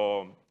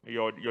your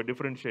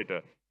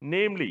differentiator.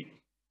 Namely,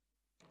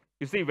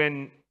 you see,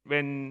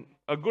 when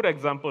a good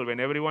example, when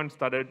everyone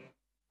started,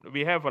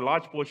 we have a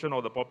large portion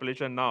of the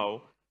population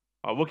now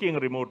working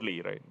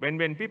remotely, right?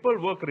 When people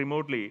work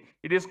remotely,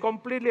 it is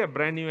completely a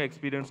brand new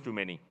experience to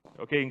many,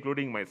 okay,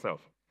 including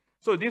myself.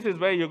 So this is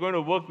where you're going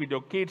to work with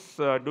your kids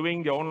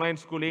doing your online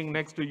schooling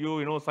next to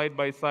you, side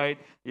by side.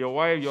 Your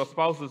wife, your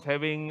spouse is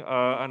having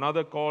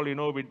another call,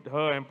 with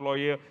her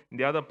employer in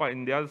the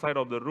other side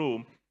of the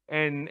room.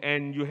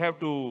 And you have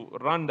to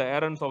run the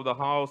errands of the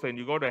house, and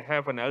you got to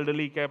have an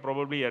elderly care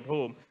probably at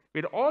home.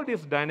 With all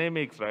these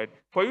dynamics, right,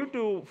 for you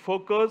to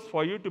focus,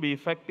 for you to be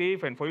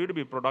effective, and for you to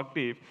be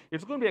productive,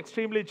 it's going to be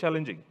extremely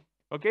challenging,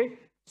 okay?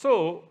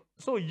 So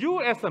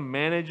you as a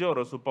manager or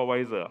a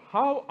supervisor,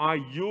 how are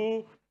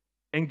you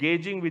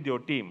engaging with your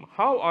team?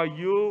 How are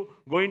you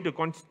going to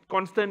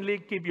constantly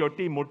keep your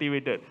team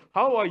motivated?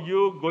 How are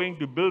you going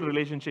to build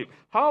relationship?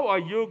 How are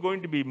you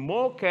going to be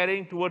more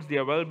caring towards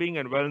their well-being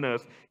and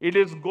wellness? It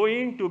is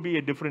going to be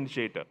a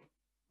differentiator.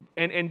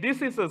 And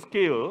this is a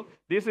skill,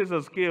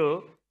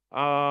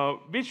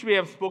 which we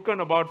have spoken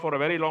about for a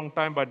very long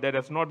time, but there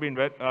has not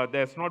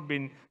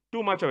been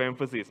too much of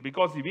emphasis,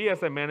 because we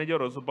as a manager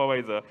or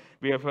supervisor,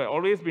 we have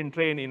always been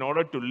trained in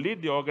order to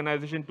lead the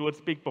organization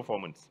towards peak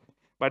performance.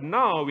 But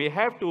now we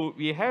have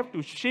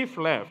to shift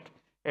left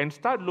and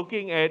start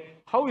looking at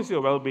how is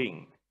your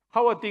well-being?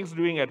 How are things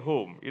doing at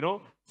home?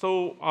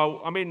 So,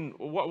 I mean,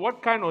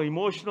 what kind of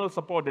emotional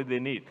support that they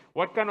need?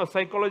 What kind of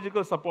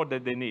psychological support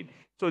that they need?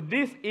 So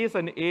this is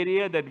an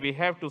area that we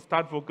have to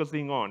start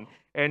focusing on,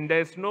 and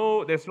there's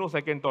no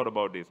second thought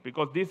about this,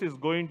 because this is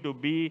going to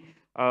be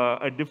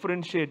a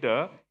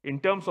differentiator in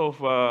terms of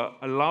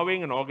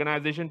allowing an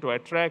organization to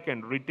attract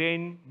and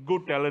retain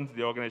good talents in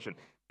the organization.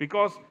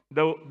 Because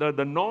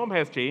the norm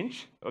has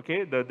changed,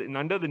 okay,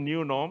 under the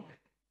new norm,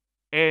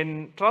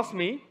 and trust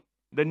me,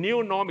 the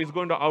new norm is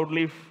going to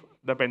outlive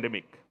the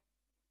pandemic.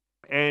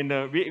 And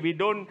we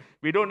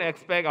don't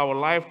expect our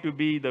life to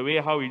be the way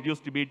how it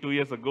used to be 2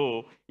 years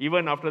ago,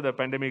 even after the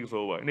pandemic is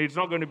over. And it's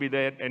not going to be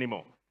that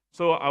anymore.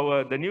 So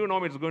the new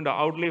norm is going to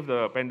outlive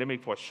the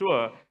pandemic for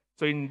sure.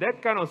 So in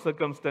that kind of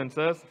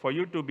circumstances, for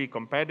you to be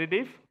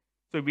competitive,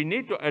 so we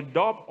need to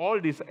adopt all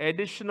these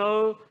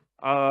additional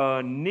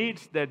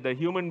needs that the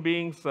human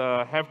beings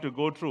have to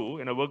go through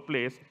in a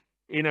workplace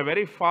in a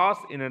very fast,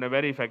 in a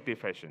very effective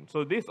fashion.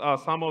 So these are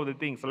some of the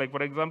things. Like,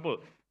 for example,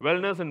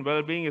 wellness and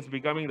well-being is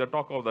becoming the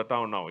talk of the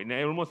town now in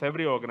almost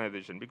every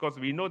organization, because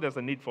we know there's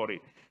a need for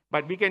it.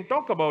 But we can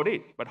talk about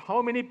it, but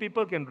how many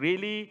people can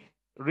really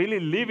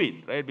live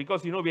it, right?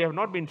 Because, we have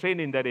not been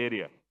trained in that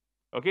area.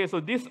 Okay, so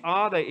these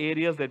are the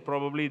areas that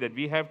probably that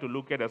we have to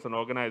look at as an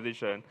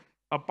organization,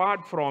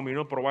 apart from,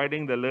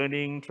 providing the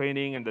learning,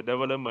 training, and the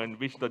development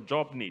which the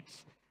job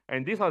needs.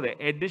 And these are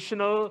the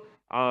additional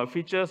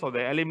features or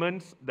the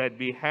elements that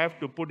we have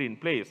to put in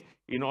place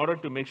in order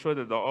to make sure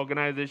that the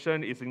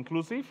organization is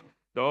inclusive,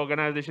 the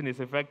organization is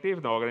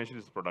effective, the organization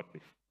is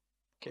productive.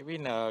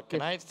 Kevin,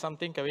 can I add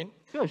something, Kevin?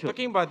 Sure.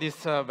 Talking about this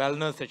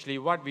wellness, actually,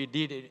 what we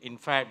did, in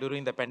fact,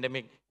 during the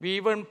pandemic, we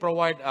even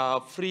provide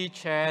free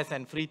chairs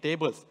and free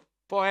tables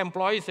for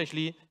employees,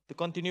 actually, to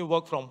continue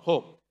work from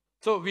home.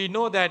 So we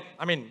know that,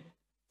 I mean,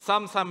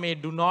 some may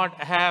do not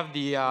have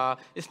the,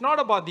 it's not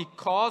about the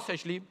cost,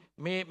 actually,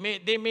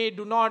 they may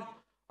do not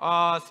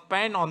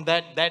spend on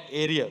that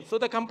area. So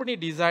the company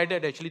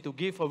decided actually to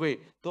give away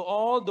to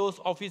all those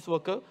office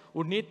workers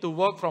who need to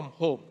work from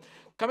home.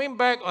 Coming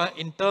back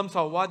in terms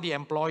of what the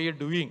employer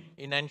doing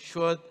in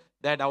ensure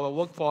that our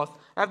workforce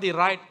have the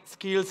right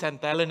skills and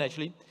talent,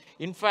 actually.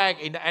 In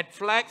fact, at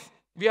Flex,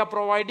 we are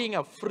providing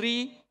a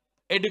free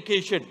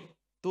education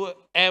to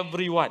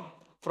everyone,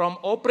 from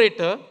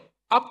operator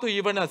up to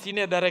even a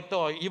senior director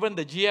or even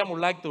the GM would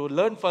like to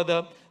learn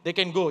further, they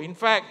can go. In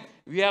fact,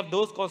 we have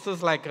those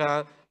courses like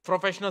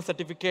professional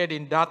certificate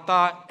in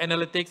data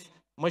analytics,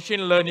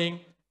 machine learning,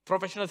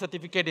 professional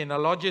certificate in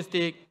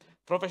logistics,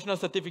 professional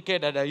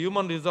certificate at a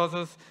human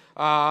resources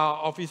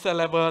officer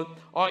level,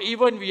 or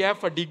even we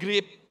have a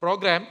degree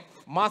program,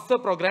 master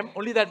program,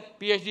 only that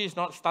PhD is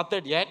not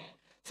started yet.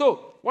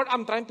 So what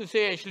I'm trying to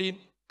say, actually,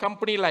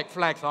 company like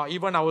Flex, or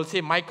even I will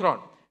say Micron,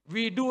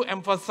 we do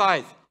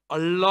emphasize a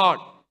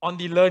lot on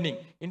the learning.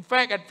 In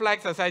fact, at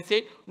Flex, as I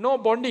said, no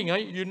bonding,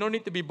 you no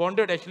need to be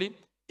bonded, actually.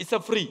 It's a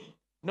free.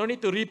 No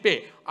need to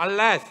repay.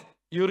 Unless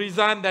you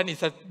resign, then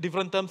it's a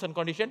different terms and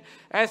condition.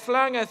 As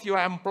long as you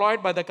are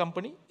employed by the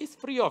company, it's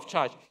free of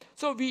charge.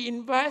 So we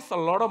invest a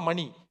lot of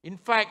money. In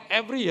fact,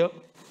 every year,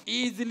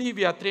 easily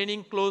we are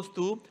training close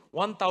to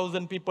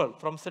 1,000 people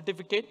from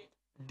certificate,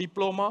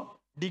 diploma,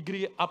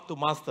 degree up to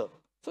master.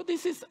 So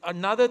this is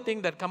another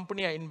thing that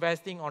company are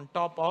investing on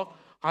top of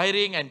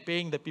hiring and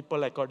paying the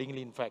people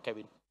accordingly, in fact,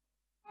 Kevin.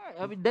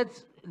 I mean,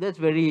 that's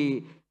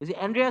very...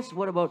 Andreas,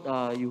 what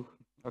about you?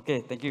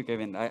 Okay, thank you,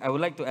 Kevin. I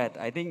would like to add,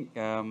 I think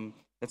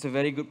that's a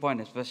very good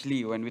point,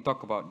 especially when we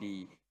talk about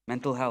the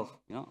mental health,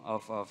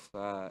 of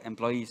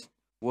employees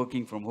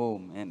working from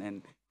home.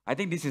 And I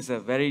think this is a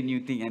very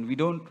new thing, and we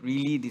don't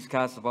really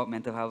discuss about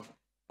mental health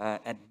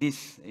at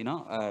this,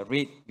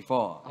 rate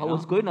before. I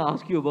was going to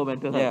ask you about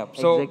mental health.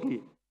 Yeah, so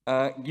exactly.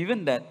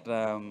 Given that,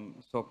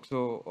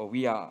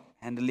 we are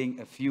handling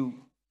a few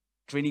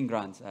training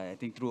grants, I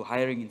think through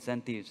hiring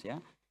incentives, yeah.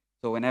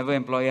 So whenever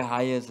employer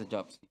hires a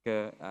job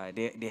seeker,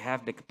 they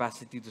have the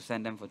capacity to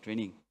send them for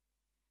training.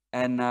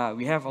 And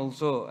we have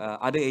also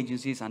other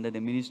agencies under the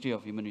Ministry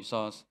of Human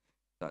Resource,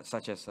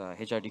 such as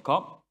HRD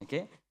Corp,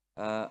 okay,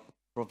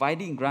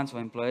 providing grants for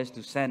employers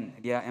to send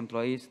their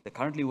employees, the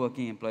currently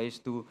working employees,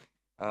 to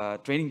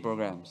training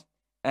programs.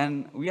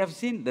 And we have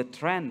seen the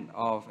trend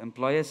of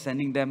employers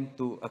sending them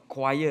to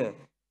acquire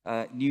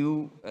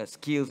new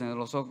skills, and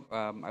also,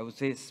 I would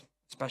say,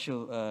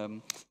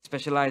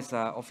 specialized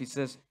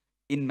officers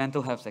in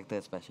mental health sector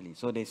especially.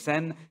 So they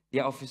send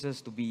their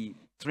officers to be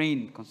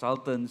trained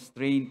consultants,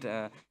 trained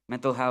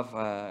mental health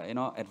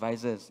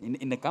advisors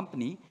in the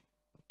company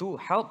to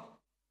help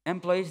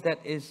employees that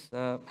is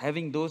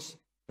having those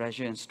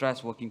pressure and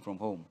stress working from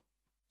home.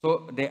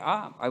 So there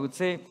are, I would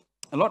say,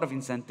 a lot of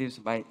incentives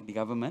by the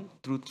government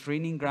through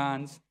training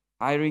grants,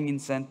 hiring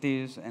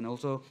incentives, and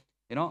also,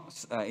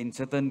 in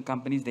certain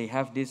companies, they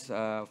have this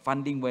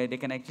funding where they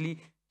can actually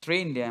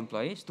train their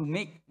employees to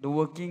make the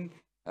working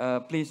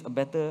place a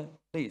better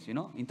place,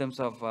 in terms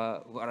of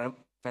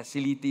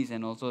facilities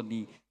and also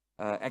the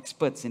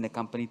experts in the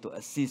company to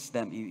assist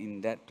them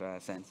in that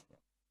sense.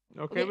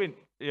 Okay, Kevin,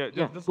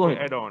 just go to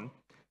ahead. add on.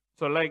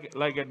 So like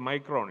at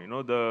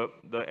Micron,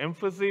 the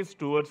emphasis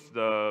towards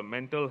the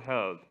mental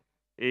health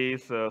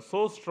is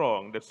so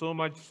strong that so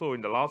much so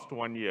in the last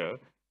 1 year,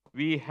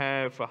 we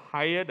have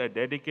hired a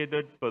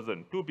dedicated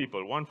person, 2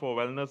 people, one for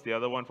wellness, the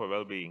other one for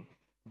well-being,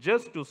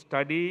 just to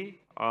study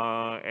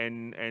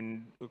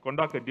and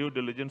conduct a due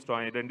diligence to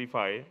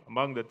identify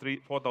among the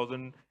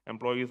 4,000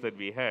 employees that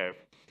we have,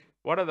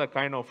 what are the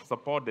kind of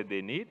support that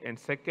they need, and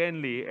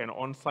secondly, an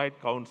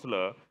on-site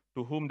counselor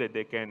to whom that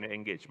they can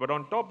engage. But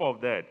on top of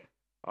that,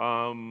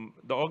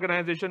 the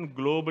organization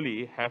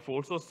globally have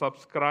also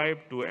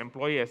subscribed to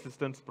employee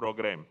assistance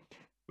program,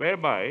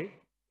 whereby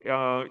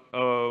the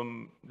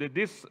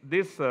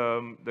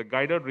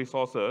guided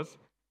resources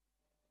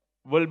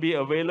will be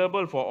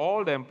available for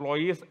all the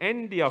employees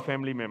and their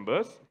family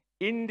members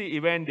in the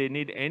event they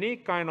need any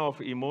kind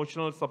of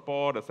emotional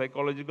support or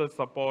psychological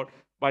support.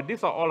 But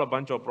these are all a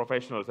bunch of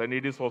professionals, and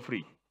it is for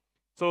free.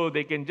 So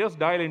they can just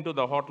dial into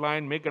the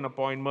hotline, make an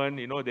appointment.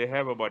 You know, they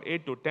have about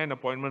 8 to 10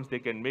 appointments they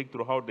can make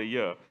throughout the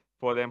year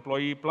for the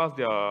employee plus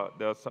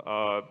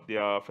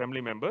their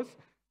family members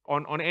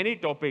on any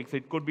topics.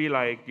 It could be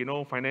like, you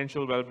know,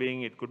 financial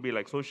well-being, it could be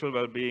like social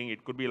well-being,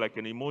 it could be like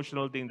an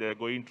emotional thing they're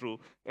going through,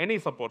 any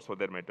supports for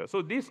that matter.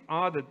 So these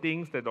are the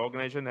things that the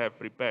organization have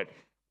prepared,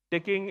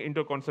 taking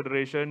into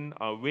consideration,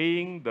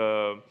 weighing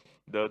the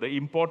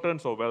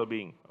importance of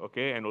well-being,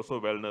 okay, and also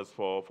wellness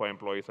for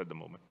employees at the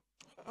moment.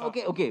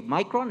 Okay.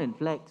 Micron and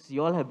Flex,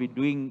 you all have been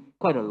doing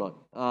quite a lot,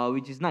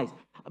 which is nice.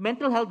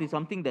 Mental health is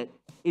something that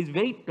is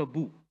very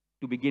taboo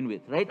to begin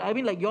with, right? I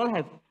mean, like you all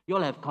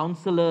have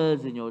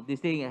counselors and this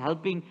thing and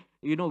helping,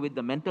 you know, with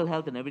the mental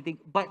health and everything.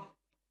 But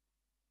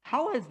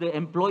how has the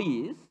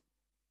employees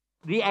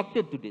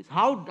reacted to this?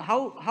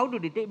 How do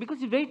they take?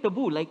 Because it's very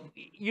taboo. Like,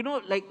 you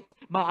know, like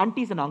my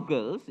aunties and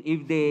uncles,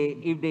 if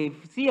they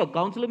see a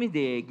counselor, means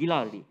they gila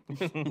already.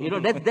 You know,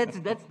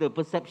 that's the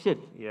perception.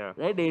 Yeah.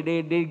 Right?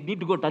 They need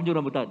to go Tanjung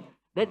Rambutan.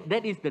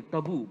 That is the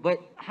taboo. But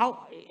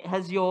how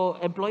has your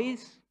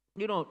employees,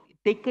 you know,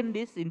 taken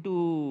this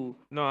into?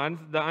 No,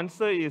 the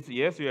answer is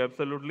yes. You're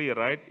absolutely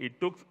right. It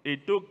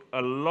took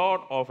a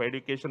lot of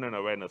education and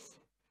awareness,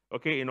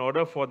 okay, in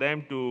order for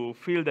them to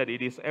feel that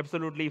it is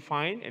absolutely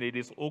fine and it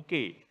is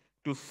okay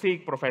to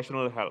seek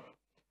professional help,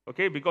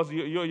 okay, because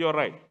you're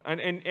right. And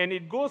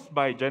it goes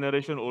by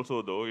generation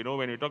also, though. You know,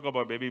 when you talk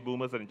about baby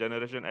boomers and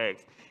Generation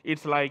X,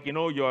 it's like, you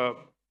know,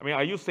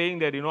 are you saying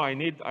that, you know, I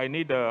need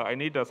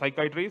a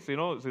psychiatrist, you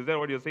know, is that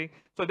what you're saying?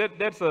 So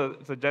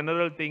it's a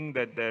general thing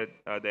that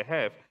they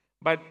have.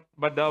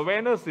 But the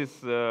awareness is,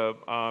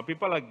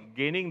 people are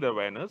gaining the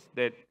awareness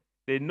that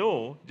they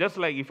know, just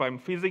like if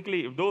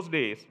those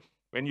days,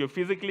 when you're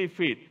physically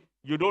fit,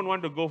 you don't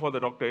want to go for the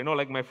doctor. You know,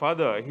 like my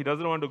father, he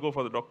doesn't want to go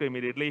for the doctor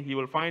immediately. He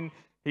will find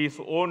his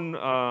own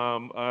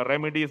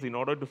remedies in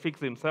order to fix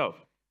himself.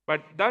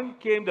 But then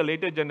came the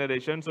later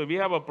generation, so we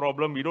have a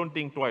problem, we don't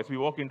think twice, we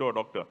walk into a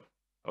doctor.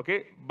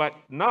 Okay, but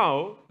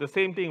now the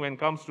same thing when it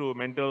comes to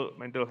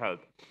mental health.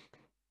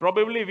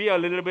 Probably we are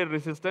a little bit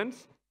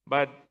resistant,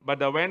 but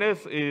the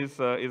awareness is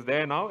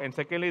there now. And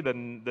secondly,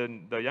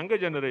 the younger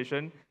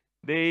generation,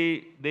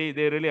 they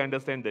really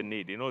understand the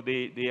need. You know,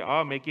 they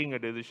are making a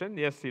decision.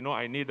 Yes, you know,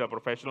 I need a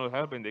professional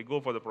help, and they go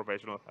for the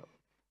professional help.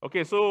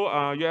 Okay,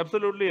 so you're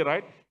absolutely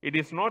right. It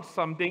is not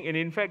something, and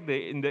in fact,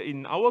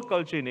 in our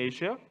culture in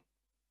Asia,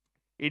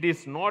 it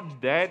is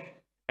not that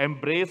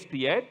embraced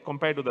yet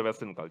compared to the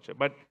Western culture.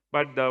 But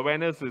the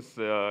awareness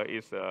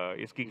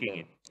is kicking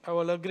in. I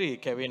will agree,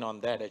 Kevin,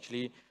 on that.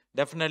 Actually,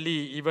 definitely,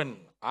 even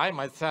I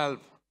myself,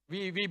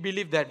 we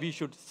believe that we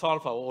should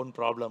solve our own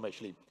problem.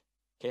 Actually,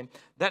 okay,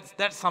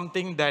 that's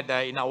something that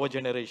in our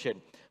generation.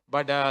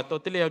 But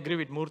totally agree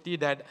with Moorthy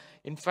that,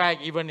 in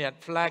fact, even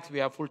at Flex, we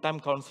have full-time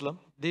counselor.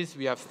 This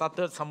we have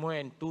started somewhere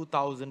in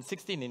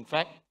 2016, in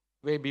fact,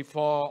 way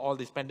before all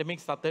this pandemic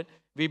started.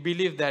 We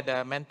believe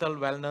that mental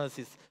wellness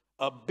is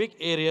a big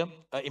area,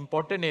 an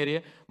important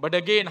area. But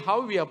again,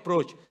 how we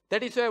approach,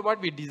 that is why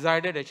what we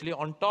decided actually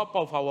on top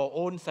of our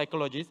own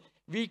psychologists,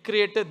 we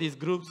created these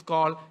groups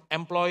called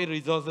Employee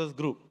Resources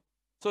Group.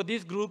 So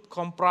this group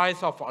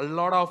comprised of a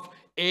lot of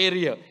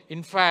area.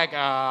 In fact,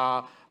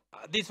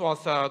 this was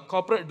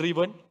corporate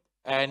driven,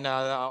 and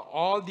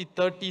all the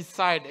 30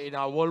 sites in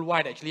our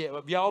worldwide, actually,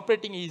 we are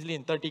operating easily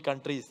in 30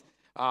 countries,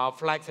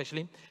 Flex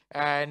actually.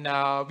 And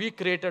we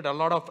created a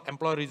lot of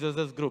employee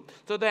resources group.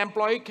 So the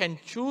employee can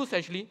choose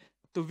actually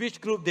to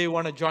which group they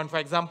want to join. For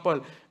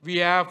example, we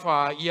have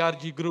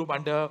ERG group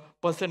under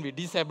person with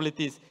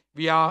disabilities.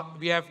 We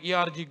have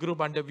ERG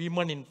group under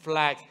women in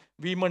Flex,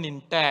 women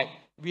in tech.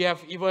 We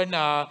have even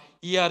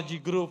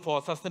ERG group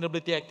for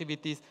sustainability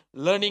activities,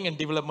 learning and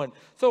development.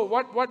 So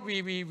what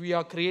we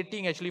are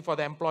creating actually for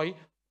the employee,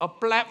 a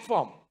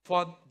platform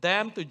for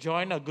them to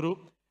join a group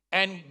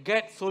and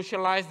get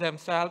socialized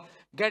themselves,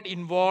 get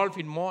involved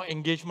in more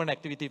engagement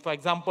activity. For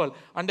example,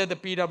 under the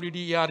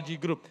PWD ERG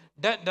group,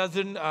 that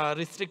doesn't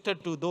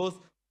restricted to those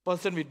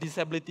person with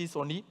disabilities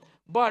only,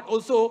 but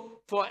also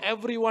for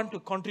everyone to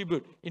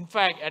contribute. In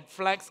fact, at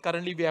Flex,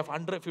 currently we have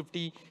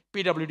 150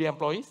 PWD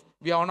employees.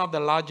 We are one of the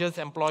largest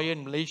employer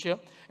in Malaysia.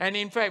 And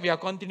in fact, we are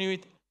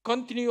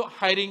continue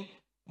hiring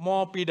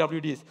more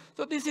PWDs.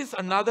 So this is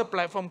another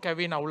platform,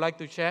 Kevin, I would like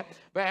to share,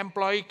 where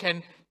employee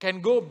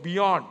can go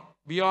beyond.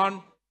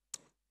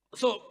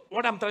 So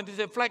what I'm trying to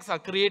say, Flex are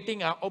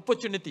creating an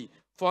opportunity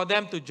for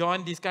them to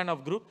join this kind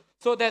of group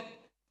so that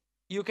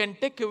you can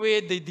take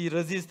away the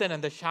resistance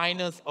and the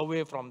shyness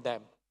away from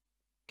them.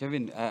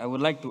 Kevin, I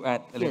would like to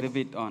add a little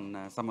bit on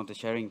some of the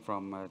sharing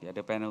from the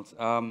other panels.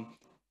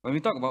 When we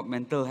talk about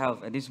mental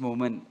health at this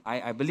moment,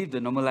 I believe the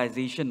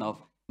normalization of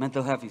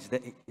mental health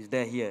is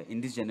there here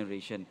in this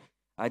generation.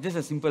 Just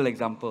a simple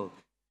example,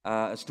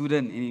 a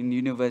student in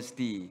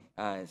university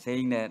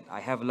saying that I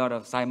have a lot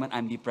of assignment,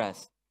 I'm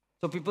depressed.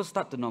 So people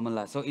start to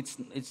normalize. So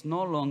it's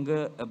no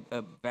longer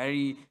a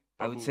very,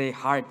 I would say,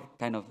 hard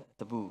kind of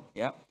taboo.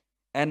 Yeah,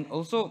 and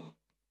also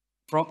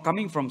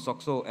coming from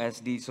SOCSO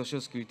as the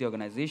social security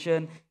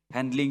organization,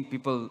 handling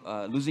people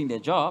losing their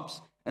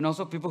jobs, and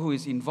also people who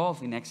is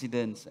involved in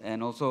accidents,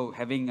 and also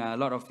having a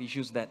lot of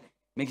issues that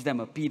makes them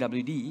a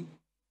PWD.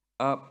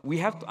 We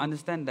have to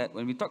understand that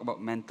when we talk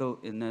about mental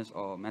illness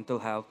or mental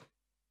health,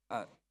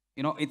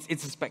 you know,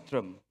 it's a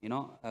spectrum. You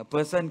know, a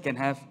person can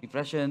have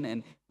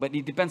depression, but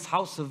it depends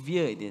how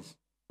severe it is.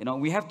 You know,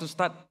 we have to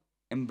start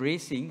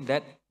embracing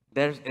that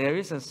there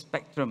is a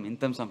spectrum in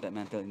terms of that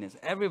mental illness.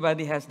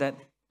 Everybody has that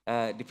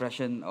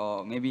depression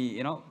or maybe,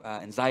 you know,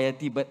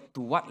 anxiety, but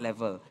to what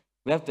level?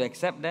 We have to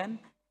accept them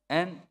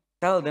and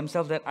tell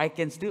themselves that I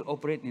can still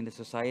operate in the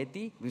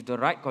society with the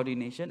right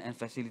coordination and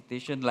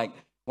facilitation, like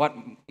what,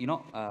 you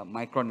know,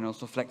 Micron and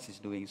also Flex is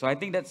doing. So I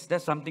think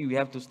that's something we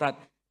have to start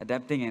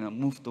adapting and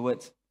move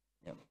towards.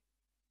 Yeah.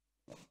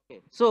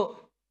 Okay.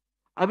 So,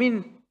 I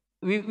mean,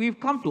 we've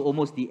come to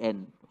almost the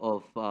end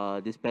of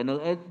this panel,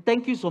 and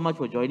thank you so much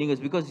for joining us,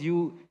 because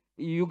you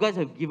guys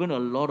have given a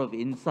lot of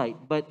insight.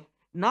 But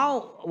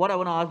now what I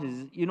want to ask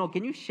is, you know,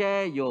 can you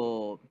share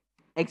your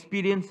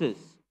experiences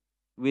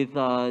with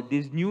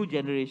this new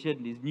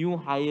generation, these new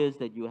hires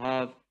that you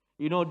have,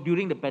 you know,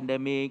 during the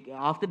pandemic,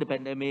 after the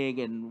pandemic,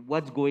 and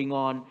what's going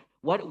on?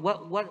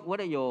 What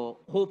are your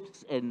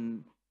hopes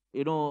and,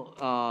 you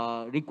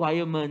know,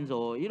 requirements,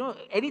 or, you know,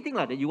 anything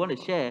like that you want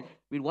to share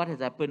with what has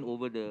happened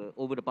over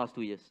the past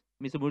 2 years?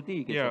 Mr. Moorthy,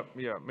 you can start.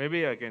 Yeah,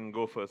 maybe I can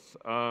go first.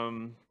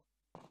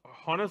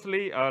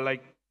 Honestly,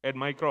 like at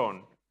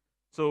Micron,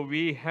 so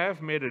we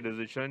have made a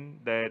decision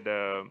that,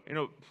 you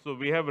know, so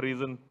we have a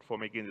reason for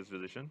making this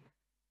decision.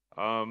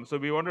 So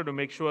we wanted to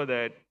make sure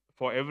that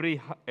for every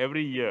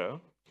year,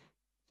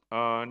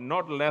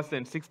 not less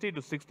than 60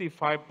 to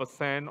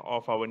 65%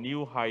 of our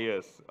new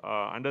hires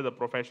under the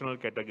professional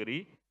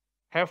category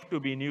have to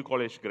be new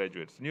college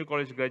graduates. New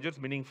college graduates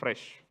meaning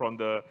fresh from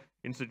the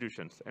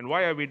institutions. And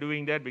why are we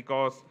doing that?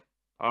 Because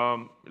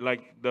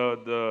like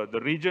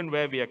the region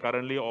where we are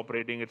currently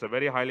operating, it's a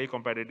very highly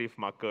competitive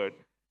market.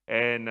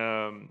 And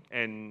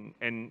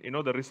you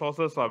know, the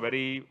resources are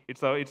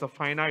it's a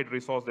finite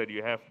resource that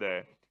you have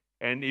there.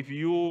 And if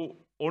you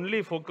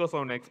only focus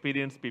on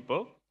experienced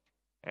people,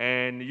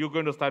 and you're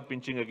going to start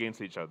pinching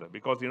against each other,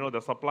 because, you know, the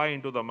supply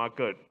into the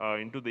market,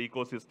 into the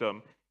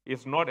ecosystem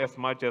is not as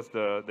much as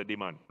the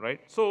demand,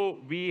 right? So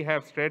we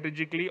have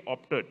strategically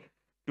opted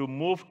to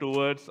move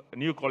towards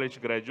new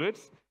college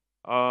graduates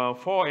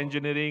for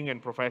engineering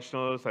and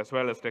professionals, as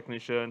well as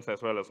technicians,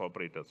 as well as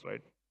operators,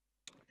 right?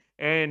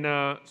 And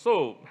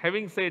so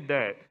having said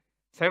that,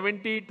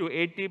 70 to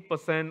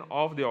 80%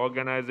 of the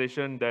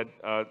organization that,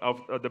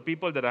 of the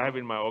people that I have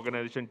in my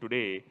organization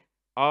today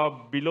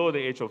are below the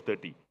age of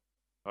 30.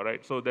 All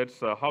right, so that's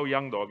how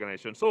young the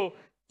organization. So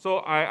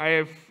I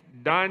have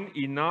done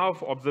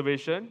enough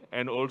observation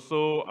and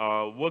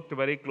also worked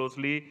very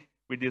closely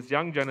with this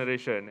young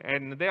generation.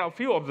 And there are a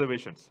few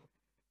observations.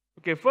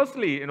 Okay,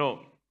 firstly, you know,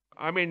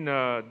 I mean,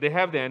 they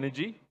have the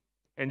energy.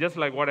 And just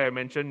like what I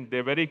mentioned,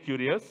 they're very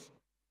curious.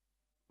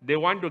 They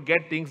want to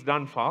get things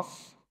done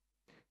fast.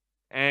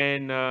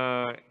 And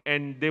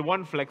they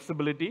want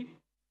flexibility.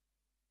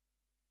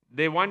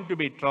 They want to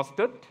be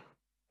trusted.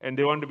 And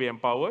they want to be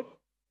empowered.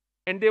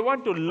 And they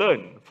want to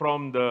learn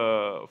from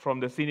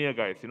the senior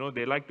guys. You know,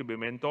 they like to be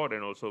mentored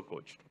and also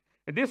coached.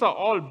 And these are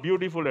all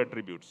beautiful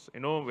attributes.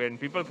 You know, when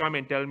people come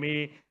and tell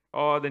me,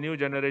 oh, the new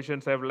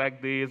generations have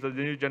lacked this, or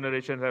the new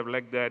generations have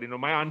lacked that, you know,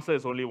 my answer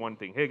is only one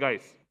thing. Hey,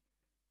 guys,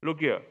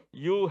 look here.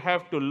 You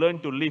have to learn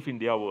to live in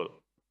their world.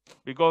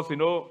 Because, you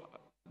know,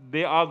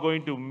 they are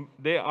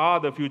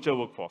the future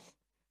workforce.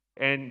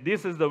 And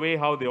this is the way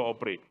how they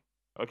operate.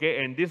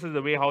 Okay, and this is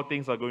the way how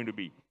things are going to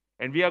be.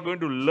 And we are going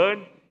to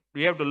learn.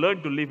 We have to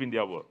learn to live in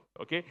their world,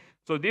 okay?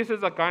 So this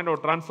is a kind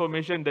of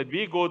transformation that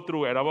we go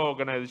through at our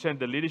organization,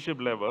 the leadership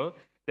level,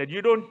 that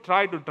you don't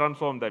try to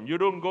transform them. You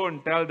don't go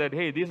and tell that,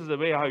 hey, this is the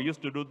way how I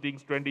used to do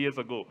things 20 years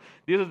ago.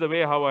 This is the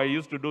way how I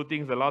used to do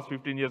things the last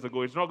 15 years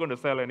ago. It's not going to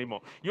sell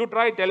anymore. You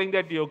try telling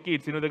that to your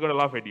kids, you know, they're going to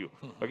laugh at you,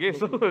 okay?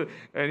 So,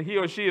 and he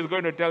or she is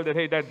going to tell that,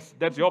 hey,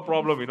 that's your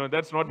problem, you know,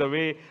 that's not the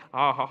way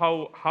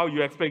how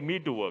you expect me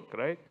to work,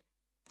 right?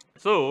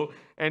 So,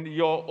 and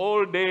your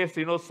old days,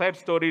 you know, sad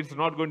stories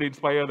not going to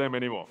inspire them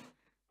anymore.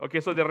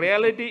 Okay, so the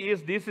reality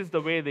is this is the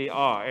way they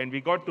are, and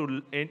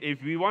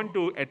if we want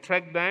to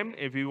attract them,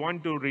 if we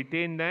want to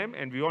retain them,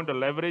 and we want to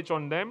leverage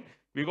on them,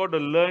 We got to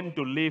learn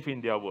to live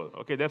in their world.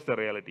 Okay, that's the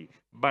reality.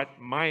 But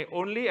my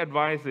only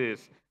advice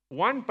is,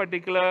 one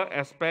particular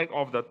aspect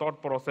of the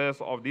thought process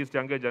of this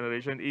younger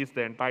generation is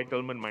the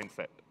entitlement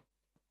mindset.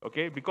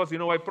 Okay, because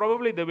why?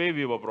 Probably the way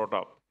we were brought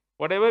up.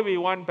 Whatever we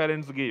want,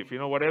 parents give.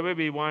 Whatever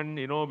we want,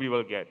 we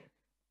will get.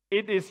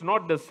 It is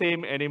not the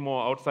same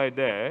anymore outside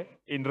there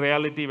in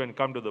reality when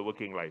come to the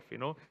working life.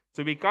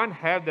 So we can't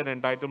have that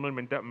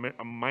entitlement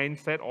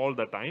mindset all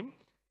the time.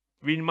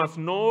 We must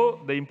know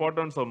the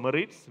importance of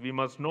merits. We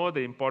must know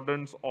the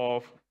importance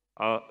of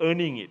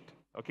earning it.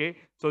 Okay,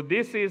 so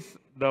this is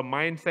the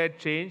mindset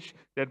change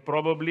that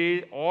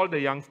probably all the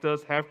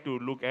youngsters have to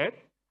look at,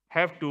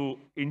 have to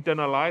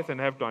internalize, and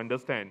have to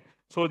understand,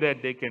 so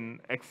that they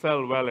can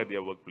excel well at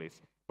their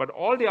workplace. But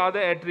all the other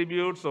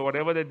attributes or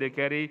whatever that they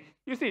carry,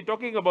 you see,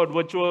 talking about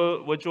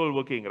virtual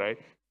working, right?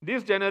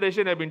 This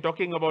generation have been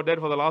talking about that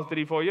for the last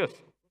 3-4 years,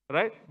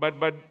 right? But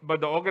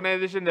the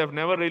organization have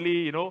never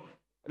really,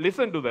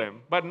 listen to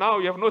them. But now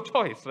you have no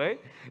choice, right?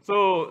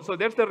 So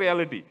that's the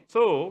reality.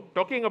 So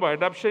talking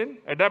about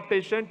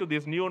adaptation to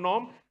this new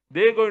norm,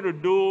 they're going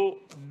to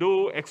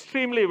do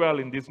extremely well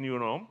in this new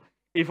norm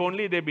if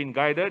only they've been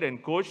guided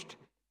and coached.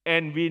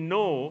 And we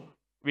know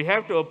we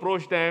have to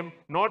approach them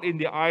not in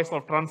the eyes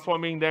of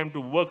transforming them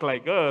to work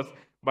like us,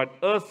 but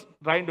us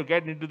trying to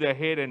get into their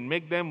head and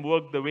make them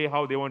work the way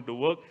how they want to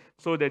work,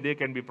 so that they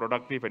can be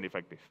productive and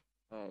effective.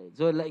 Right.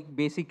 So like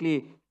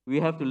basically, we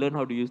have to learn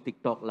how to use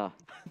TikTok lah.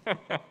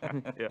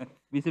 Yeah.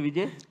 Mr.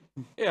 Vijay?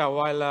 Yeah,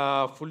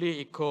 while fully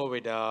echo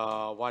with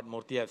what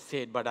Moorthy have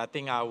said, but I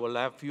think I will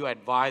have few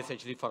advice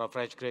actually for a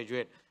fresh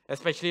graduate,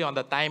 especially on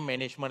the time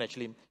management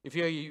actually. If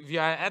you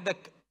are at the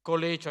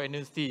college or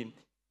university,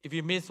 if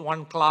you miss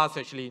one class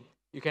actually,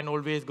 you can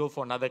always go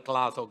for another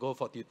class or go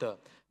for tutor.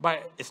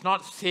 But it's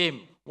not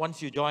same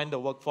once you join the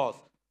workforce.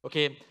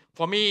 Okay,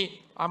 for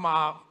me, I'm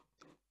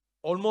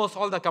almost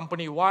all the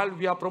company, while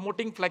we are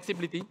promoting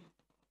flexibility,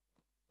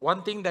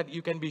 one thing that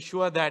you can be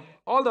sure that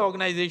all the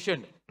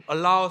organization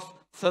allows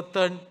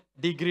certain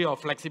degree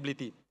of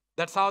flexibility.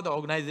 That's how the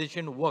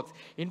organization works.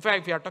 In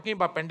fact, if we are talking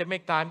about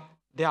pandemic time,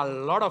 there are a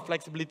lot of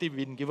flexibility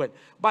being given.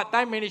 But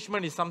time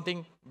management is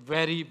something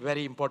very,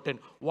 very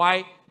important.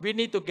 Why? We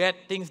need to get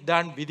things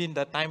done within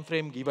the time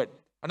frame given.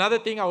 Another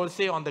thing I will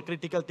say on the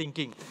critical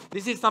thinking.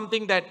 This is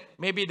something that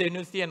maybe the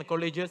university and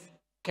colleges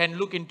can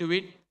look into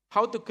it.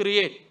 How to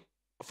create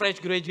a fresh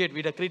graduate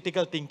with a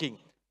critical thinking.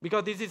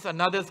 Because this is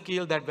another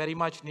skill that very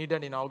much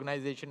needed in our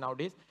organization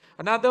nowadays.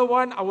 Another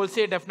one, I will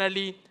say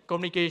definitely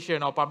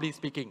communication or public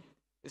speaking.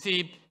 You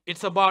see,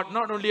 it's about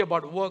not only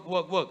about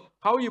work.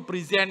 How you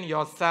present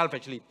yourself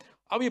actually.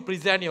 How you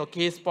present your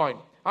case point.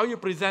 How you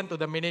present to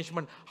the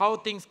management. How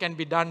things can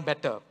be done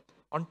better.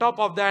 On top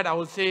of that, I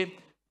will say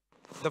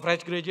the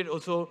fresh graduate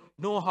also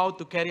know how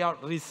to carry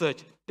out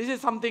research. This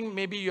is something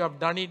maybe you have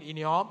done it in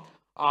your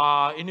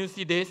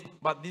university days,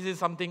 but this is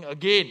something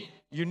again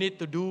you need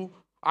to do.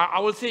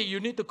 I will say you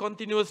need to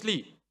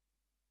continuously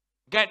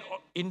get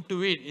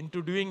into it,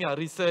 into doing a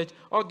research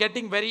or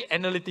getting very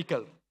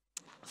analytical.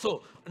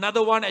 So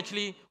another one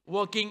actually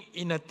working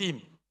in a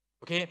team.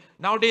 Okay,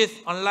 nowadays,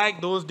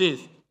 unlike those days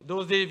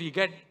we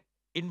get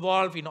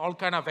involved in all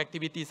kind of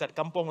activities at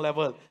kampong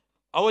level.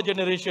 Our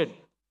generation,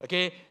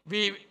 okay,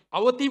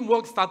 our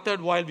teamwork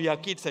started while we are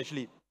kids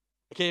actually.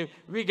 Okay,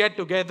 we get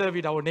together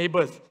with our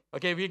neighbors.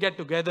 Okay, we get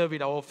together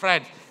with our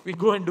friends. We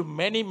go and do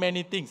many,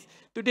 many things.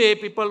 Today,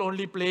 people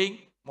only playing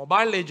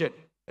Mobile Legend.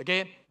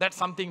 Okay, that's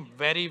something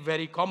very,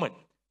 very common.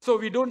 So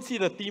we don't see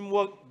the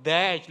teamwork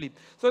there actually.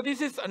 So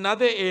this is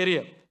another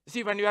area.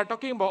 See, when we are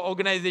talking about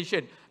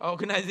organization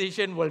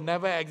will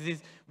never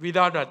exist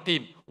without a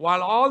team.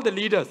 While all the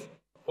leaders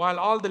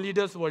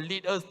will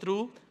lead us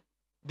through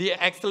the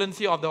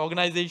excellency of the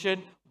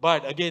organization,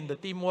 but again, the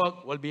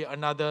teamwork will be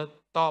another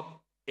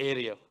top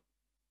area.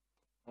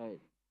 Right.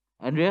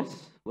 Andreas,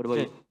 what about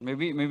you?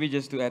 Maybe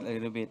just to add a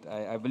little bit,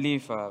 I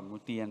believe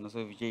Moorthy and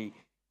also Vijay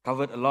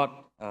covered a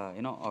lot,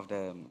 of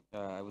the,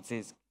 I would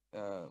say,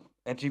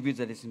 attributes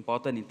that is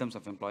important in terms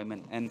of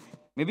employment. And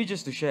maybe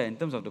just to share, in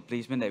terms of the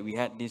placement that we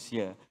had this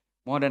year,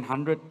 more than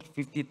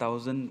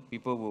 150,000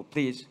 people were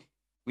placed,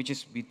 which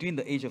is between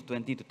the age of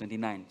 20 to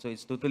 29. So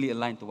it's totally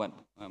aligned to what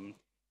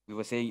we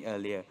were saying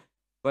earlier.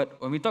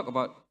 But when we talk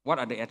about what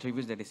are the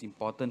attributes that is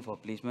important for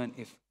placement,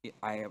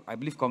 I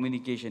believe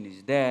communication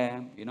is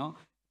there,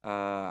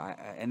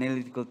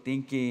 analytical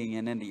thinking,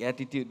 and then the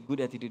attitude, good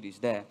attitude is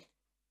there.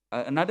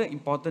 Another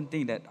important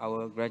thing that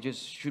our graduates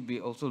should be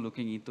also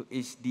looking into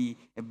is the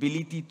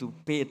ability to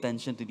pay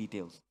attention to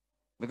details.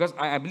 Because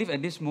I believe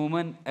at this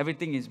moment,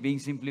 everything is being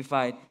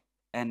simplified,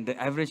 and the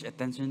average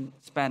attention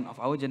span of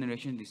our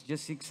generation is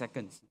just 6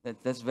 seconds.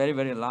 That's very,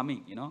 very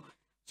alarming,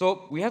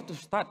 So we have to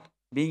start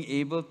being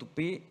able to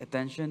pay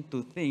attention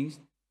to things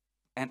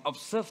and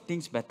observe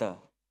things better.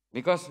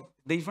 Because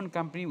different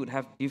company would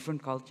have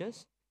different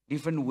cultures,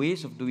 different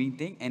ways of doing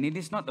things, and it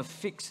is not a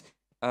fixed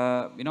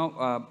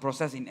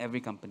process in every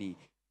company.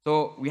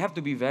 So we have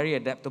to be very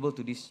adaptable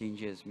to these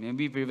changes.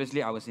 Maybe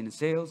previously I was in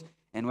sales,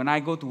 and when I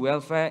go to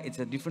welfare, it's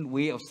a different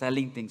way of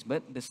selling things.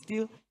 But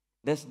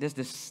there's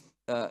this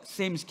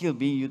same skill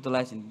being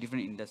utilized in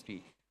different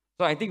industry.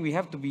 So I think we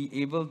have to be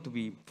able to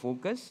be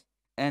focused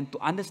and to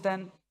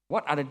understand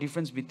what are the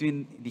difference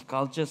between the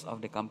cultures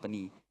of the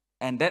company.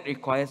 And that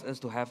requires us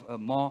to have a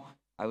more,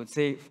 I would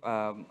say,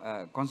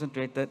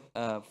 concentrated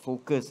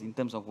focus in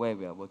terms of where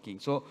we are working.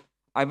 So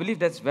I believe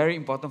that's very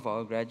important for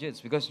our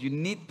graduates because you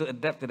need to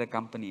adapt to the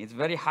company. It's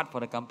very hard for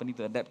the company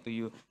to adapt to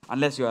you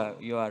unless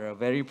you are a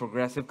very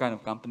progressive kind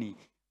of company.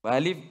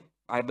 But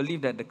I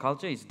believe that the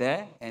culture is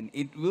there and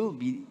it will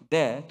be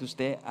there to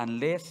stay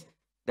unless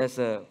there's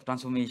a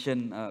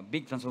transformation,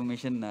 big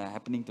transformation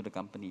happening to the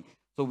company.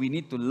 So we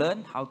need to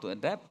learn how to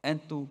adapt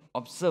and to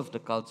observe the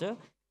culture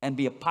and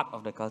be a part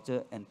of the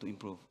culture and to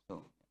improve.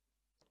 So,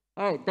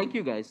 all right, thank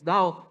you guys.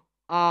 Now,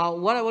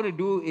 what I want to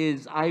do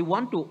is I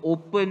want to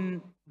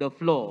open the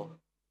floor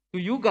to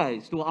you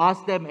guys to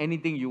ask them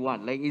anything you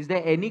want. Like, is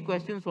there any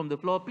questions from the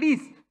floor?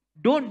 Please,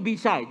 don't be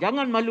shy.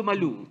 Jangan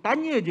malu-malu.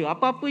 Tanya je.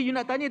 Apa-apa you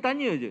nak tanya,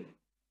 tanya je.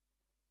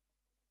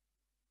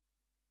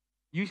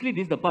 Usually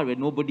this is the part where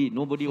nobody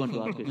wants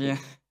to ask questions. yeah.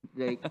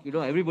 Like,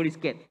 everybody's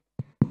scared.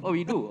 Oh,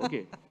 we do?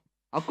 Okay.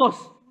 Of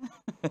course.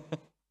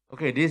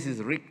 Okay, this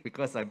is Rick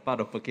because I'm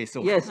part of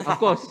Perkeso. Yes, of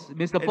course.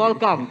 Mr. Paul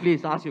Kang,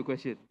 please ask your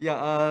question.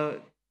 Yeah,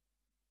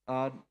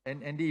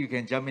 and Andy, you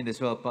can jump in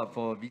as well. But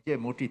for Vijay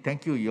and Moorthy,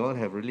 thank you. You all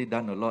have really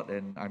done a lot,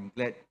 and I'm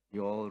glad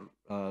you all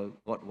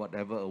got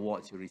whatever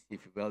awards you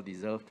received, well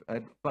deserved.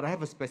 But I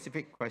have a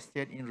specific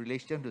question in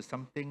relation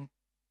to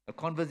a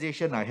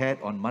conversation I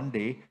had on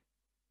Monday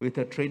with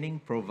a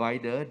training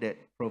provider that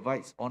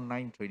provides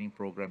online training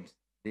programs.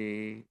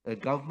 A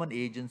government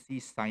agency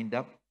signed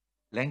up,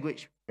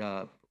 language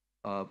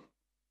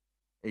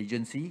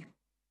agency,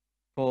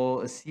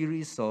 for a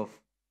series of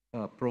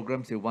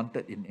programs they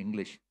wanted in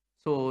English.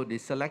 So they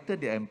selected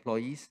their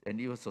employees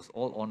and it was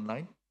all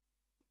online.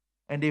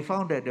 And they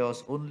found that there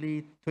was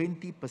only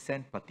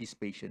 20%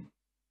 participation.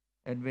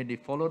 And when they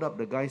followed up,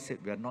 the guy said,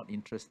 we are not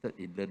interested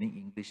in learning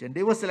English. And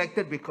they were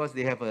selected because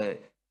they have a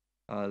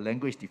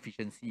language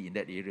deficiency in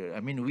that area.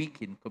 I mean,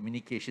 weak in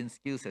communication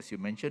skills, as you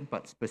mentioned,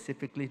 but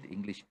specifically the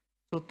English.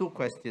 So two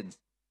questions.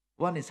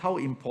 One is, how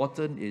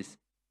important is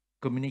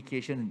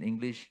communication in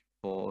English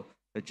for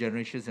the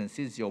generations? And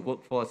since your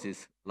workforce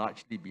is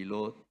largely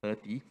below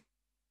 30.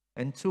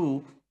 And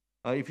two,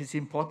 if it's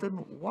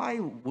important, why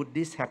would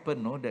this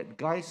happen? No, that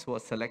guys who are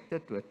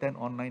selected to attend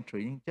online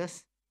training,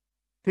 just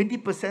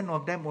 20%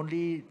 of them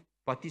only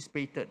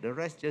participated. The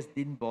rest just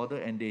didn't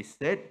bother and they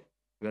said,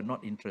 we are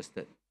not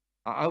interested.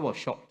 I was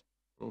shocked.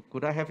 So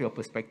could I have your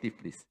perspective,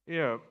 please?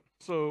 Yeah.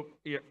 So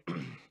yeah,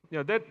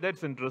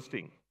 that's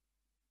interesting.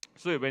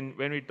 So when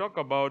we talk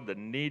about the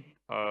need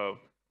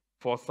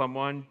for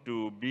someone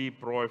to be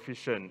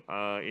proficient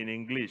in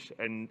English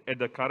and at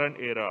the current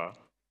era,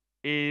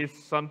 is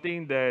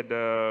something that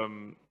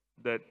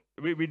that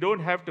we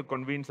don't have to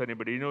convince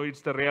anybody.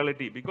 It's the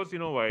reality, because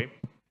why?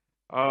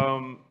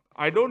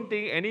 I don't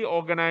think any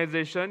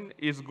organization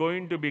is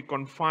going to be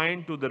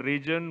confined to the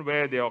region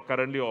where they are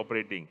currently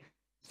operating.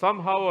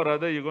 Somehow or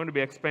other, you're going to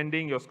be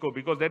expanding your scope,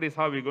 because that is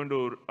how we're going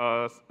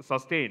to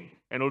sustain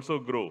and also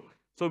grow.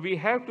 So we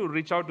have to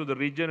reach out to the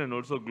region and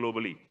also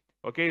globally.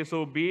 Okay,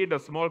 so be it a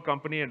small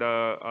company and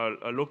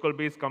a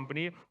local-based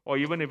company, or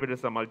even if it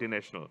is a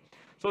multinational.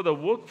 So the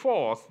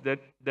workforce that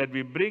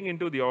we bring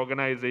into the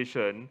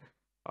organization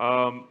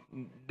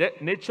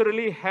that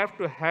naturally have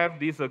to have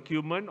this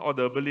acumen or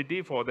the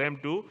ability for them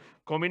to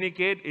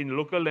communicate in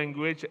local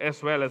language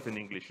as well as in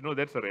English.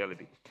 That's the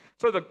reality.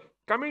 So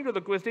coming to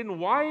the question,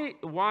 why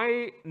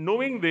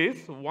knowing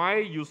this, why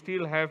you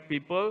still have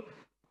people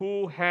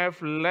who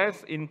have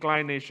less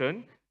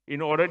inclination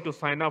in order to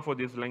sign up for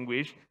this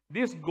language?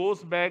 This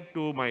goes back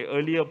to my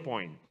earlier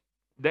point,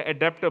 the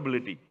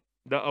adaptability,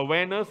 the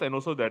awareness, and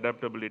also the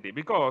adaptability.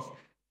 Because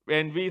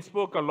when we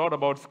spoke a lot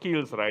about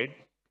skills, right?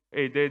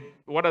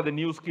 What are the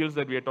new skills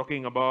that we are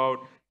talking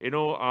about?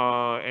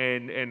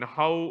 And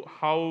how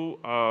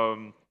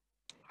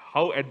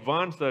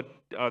advanced the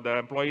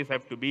employees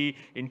have to be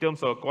in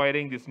terms of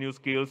acquiring these new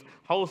skills,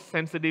 how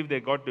sensitive they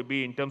got to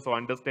be in terms of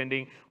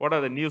understanding what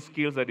are the new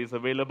skills that is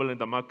available in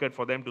the market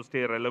for them to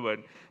stay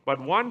relevant.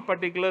 But one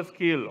particular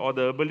skill or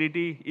the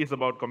ability is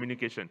about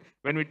communication.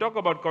 When we talk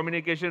about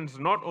communication, it's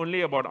not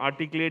only about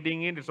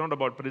articulating it, it's not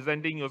about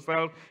presenting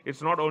yourself,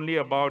 it's not only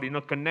about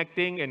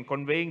connecting and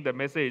conveying the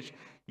message.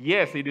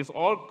 Yes, it is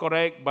all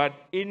correct, but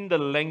in the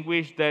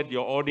language that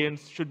your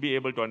audience should be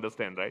able to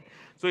understand, right?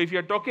 So if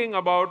you're talking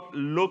about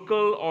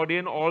local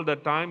audience all the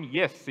time,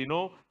 yes,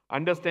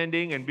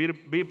 understanding and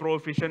be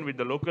proficient with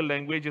the local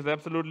language is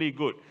absolutely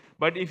good.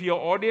 But if your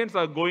audience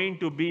are going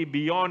to be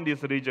beyond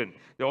this region,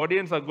 the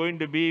audience are going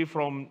to be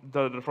from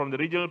the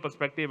regional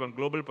perspective and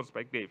global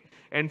perspective,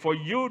 and for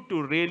you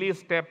to really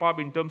step up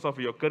in terms of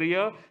your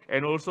career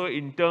and also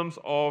in terms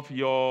of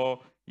your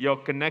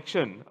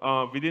connection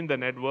within the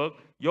network,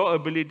 your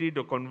ability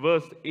to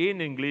converse in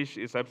English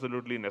is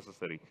absolutely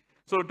necessary.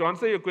 So to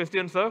answer your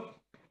question, sir,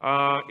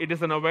 it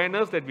is an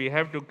awareness that we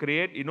have to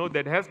create,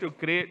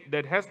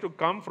 that has to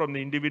come from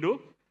the individual,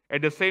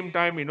 At the same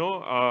time,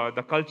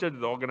 the culture that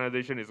the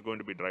organization is going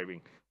to be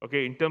driving.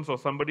 Okay, in terms of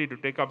somebody to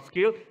take up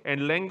skill,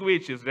 and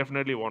language is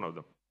definitely one of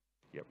them.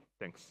 Yep,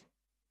 thanks.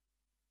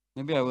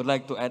 Maybe I would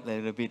like to add a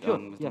little bit Sure,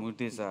 on Mr. yeah.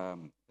 Moorthy's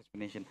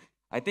explanation.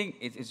 I think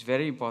it's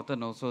very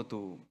important also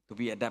to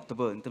be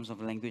adaptable in terms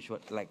of language,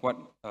 like what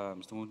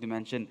Mr. Moorthy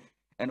mentioned.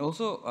 And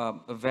also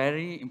a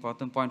very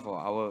important point for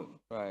our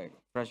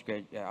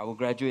our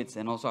graduates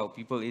and also our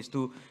people is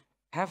to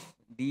have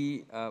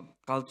the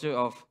culture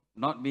of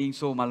not being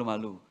so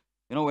malu-malu.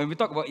 When we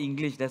talk about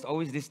English, there's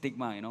always this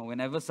stigma.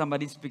 Whenever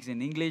somebody speaks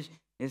in English,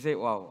 they say,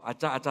 "Wow,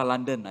 acha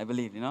London," I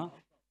believe.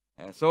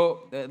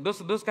 So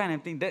those kind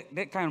of things,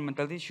 that kind of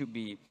mentality should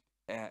be,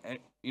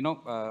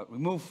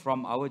 removed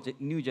from our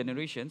new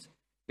generations,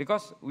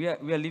 because we are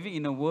living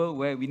in a world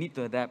where we need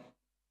to adapt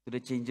to the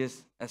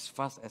changes as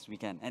fast as we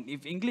can. And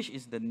if English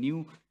is the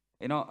new,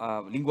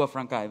 lingua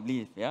franca, I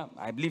believe,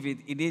 I believe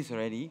it is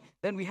already,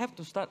 then we have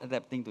to start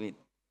adapting to it.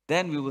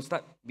 Then we will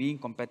start being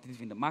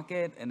competitive in the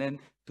market, and then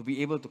to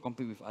be able to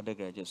compete with other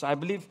graduates. So I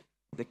believe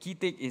the key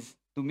take is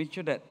to make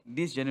sure that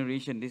this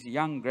generation, these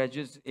young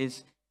graduates,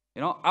 is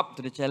up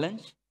to the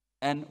challenge,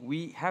 and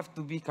we have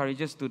to be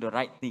courageous to the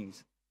right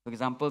things. For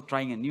example,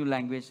 trying a new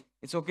language.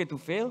 It's okay to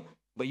fail,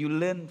 but you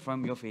learn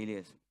from your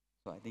failures.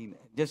 So I think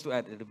just to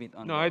add a little bit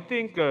on. No, I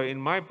think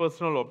in my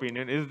personal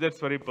opinion, that's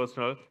very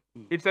personal.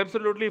 It's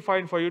absolutely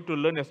fine for you to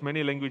learn as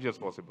many languages as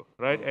possible,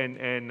 right?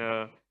 And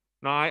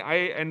now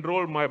I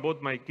enroll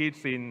both my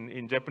kids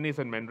in Japanese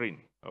and Mandarin,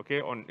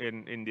 okay,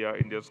 in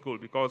their school,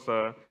 because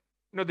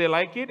they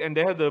like it and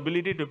they have the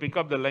ability to pick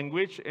up the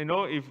language.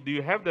 If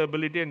you have the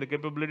ability and the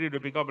capability to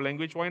pick up a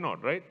language, why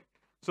not, right?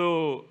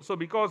 So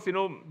because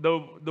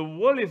the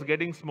world is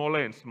getting smaller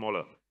and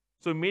smaller.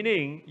 So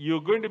meaning you're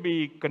going to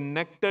be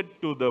connected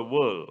to the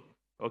world,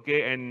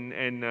 okay, and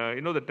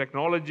the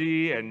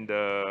technology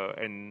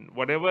and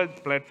whatever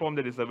platform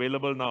that is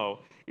available now,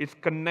 it's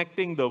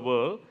connecting the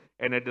world,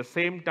 and at the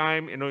same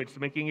time, it's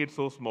making it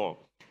so small.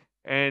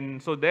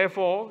 And so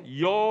therefore,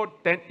 your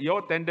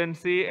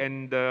tendency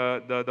and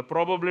the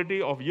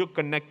probability of you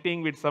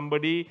connecting with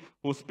somebody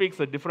who speaks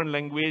a different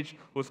language,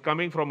 who's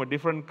coming from a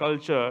different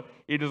culture,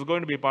 it is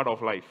going to be part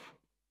of life.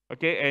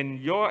 Okay, and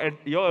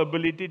your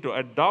ability to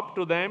adapt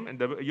to them,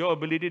 and your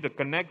ability to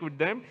connect with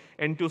them,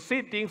 and to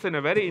see things in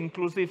a very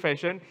inclusive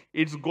fashion,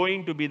 it's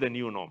going to be the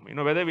new norm.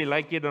 Whether we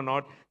like it or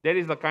not, there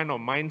is a kind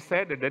of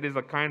mindset, and there is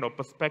a kind of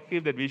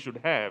perspective that we should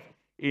have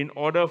in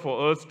order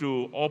for us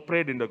to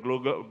operate in the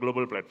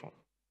global platform.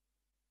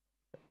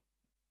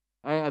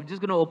 I'm just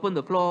going to open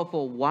the floor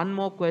for one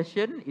more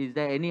question. Is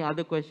there any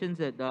other questions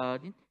that?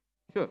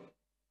 Sure.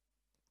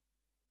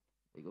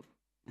 There you go.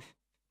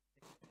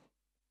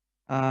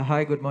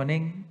 Hi, good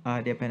morning,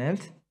 dear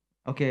panels.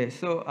 Okay,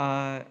 so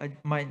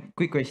my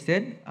quick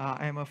question.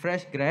 I'm a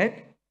fresh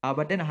grad,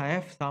 but then I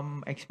have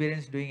some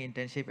experience doing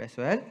internship as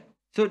well.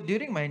 So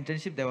during my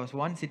internship, there was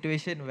one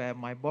situation where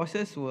my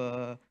bosses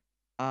were,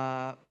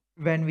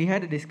 when we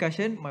had a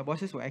discussion, my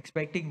bosses were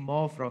expecting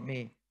more from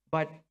me.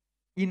 But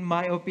in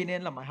my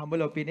opinion, my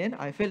humble opinion,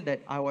 I felt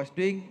that I was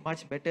doing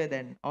much better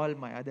than all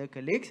my other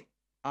colleagues.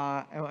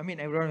 I mean,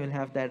 everyone will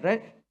have that,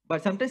 right?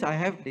 But sometimes I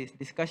have this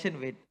discussion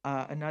with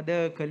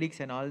another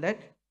colleagues and all that.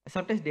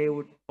 Sometimes they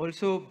would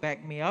also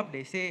back me up.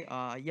 They say,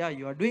 yeah,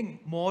 you are doing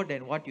more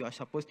than what you are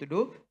supposed to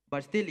do.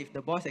 But still, if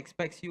the boss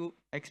expects you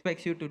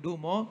to do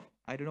more,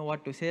 I don't know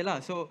what to say lah.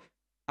 So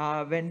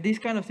when this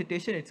kind of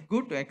situation, it's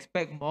good to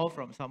expect more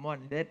from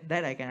someone.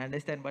 That I can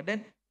understand. But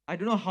then I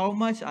don't know how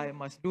much I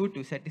must do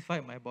to satisfy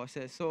my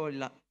bosses. So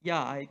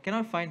yeah, I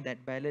cannot find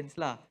that balance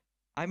lah.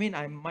 I mean,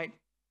 I might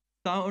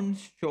sound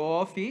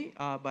show-offy,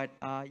 but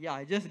yeah,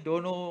 I just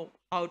don't know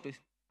how to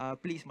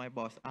please my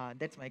boss.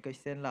 That's my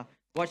question lah.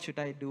 What should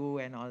I do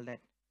and all that?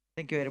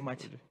 Thank you very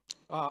much.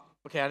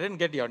 Okay, I didn't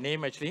get your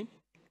name actually.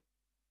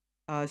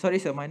 Sorry,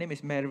 sir. My name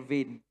is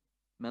Melvin.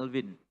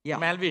 Melvin. Yeah.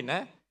 Melvin,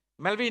 eh?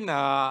 Melvin,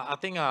 I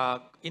think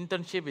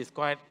internship is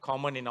quite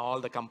common in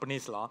all the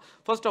companies law.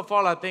 First of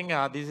all, I think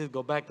this is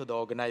go back to the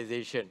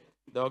organization.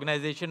 The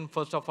organization,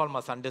 first of all,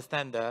 must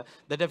understand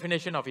the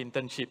definition of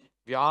internship.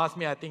 If you ask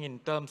me, I think in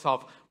terms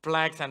of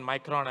Flex and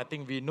Micron, I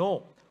think we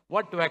know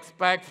what to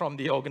expect from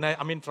the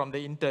from the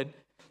intern.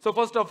 So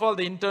first of all,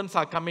 the interns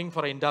are coming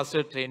for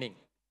industrial training.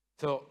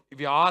 So if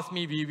you ask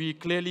me, we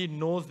clearly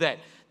knows that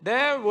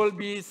there will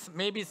be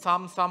maybe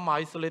some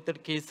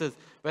isolated cases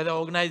where the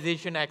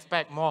organization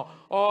expect more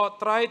or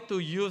try to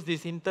use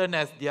this intern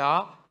as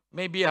their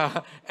maybe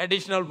a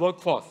additional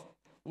workforce.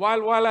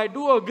 While I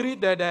do agree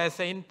that as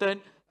an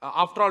intern,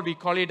 after all, we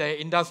call it an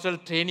industrial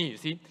trainee. You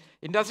see,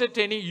 industrial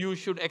trainee, you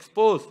should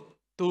expose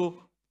to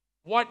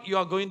what you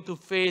are going to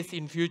face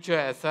in future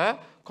as a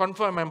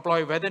confirmed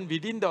employee, whether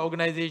within the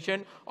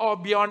organization or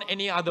beyond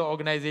any other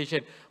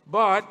organization.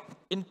 But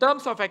in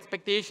terms of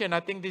expectation, I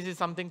think this is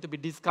something to be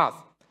discussed.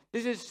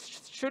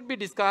 Should be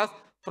discussed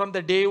from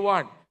the day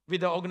one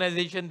with the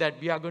organization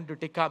that we are going to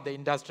take up the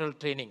industrial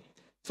training.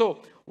 So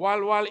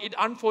while it's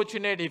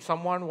unfortunate if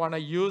someone want to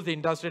use the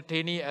industrial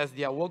trainee as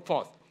their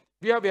workforce,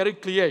 we are very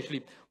clear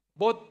actually.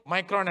 both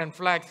Micron and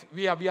Flex,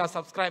 we are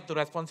subscribed to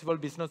Responsible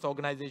Business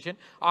Organization,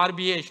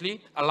 RBA actually,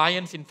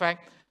 Alliance in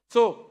fact.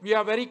 So we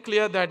are very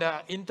clear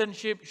that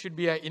internship should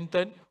be an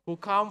intern who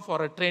come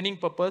for a training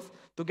purpose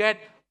to get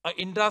an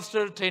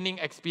industrial training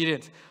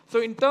experience. So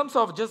in terms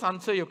of just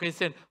answer your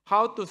question,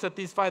 how to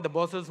satisfy the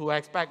bosses who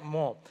expect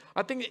more,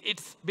 I think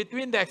it's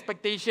between the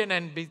expectation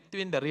and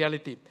between the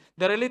reality.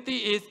 The reality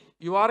is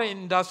you are an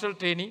industrial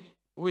trainee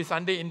who is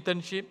under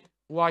internship,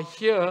 who are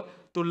here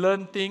to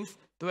learn things,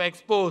 to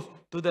expose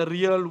to the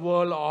real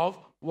world of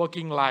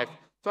working life.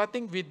 So I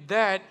think with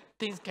that,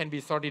 things can be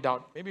sorted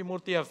out. Maybe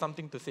Moorthy have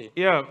something to say.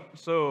 Yeah,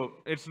 so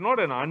it's not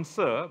an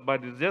answer,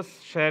 but it's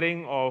just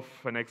sharing of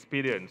an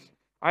experience.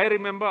 I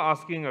remember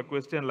asking a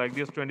question like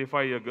this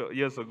 25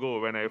 years ago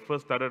when I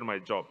first started my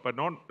job, but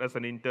not as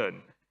an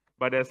intern,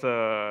 but as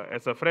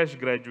a fresh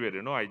graduate.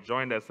 You know, I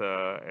joined as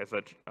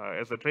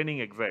a training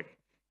exec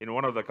in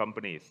one of the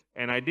companies,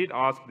 and I did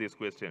ask this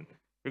question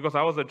because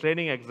I was a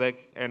training exec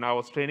and I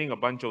was training a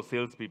bunch of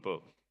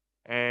salespeople.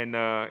 And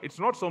it's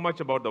not so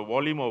much about the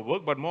volume of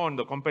work, but more on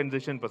the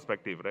compensation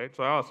perspective, right?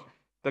 So I asked,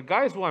 the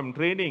guys who I'm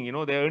training, you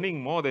know, they're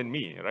earning more than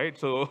me, right?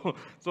 So,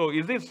 so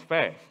is this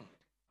fair?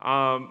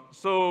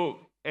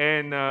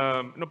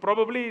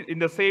 Probably in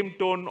the same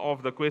tone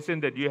of the question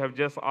that you have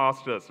just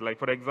asked us. Like,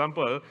 for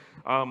example,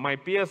 my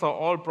peers are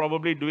all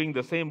probably doing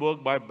the same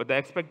work, but the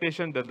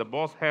expectation that the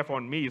boss have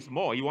on me is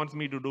more. He wants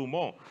me to do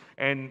more.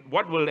 And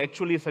what will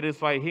actually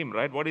satisfy him,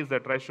 right? What is the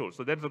threshold?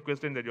 So that's the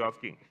question that you're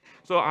asking.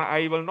 So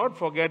I will not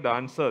forget the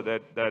answer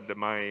that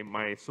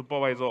my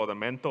supervisor or the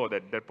mentor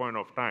at that point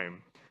of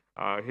time,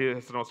 he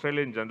is an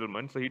Australian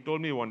gentleman. So he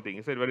told me one thing.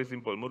 He said, very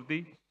simple,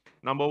 Moorthy,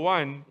 number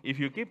one, if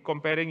you keep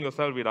comparing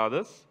yourself with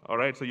others, all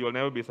right, so you'll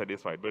never be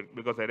satisfied. But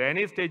because at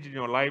any stage in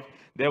your life,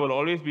 there will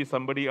always be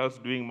somebody else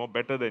doing more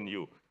better than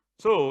you.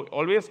 So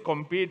always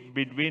compete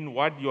between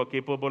what you are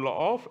capable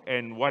of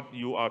and what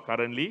you are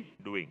currently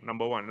doing,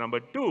 number one. Number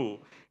two,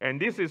 and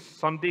this is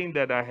something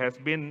that has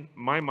been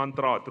my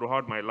mantra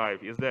throughout my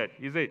life, is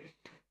it,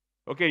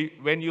 okay,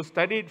 when you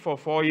studied for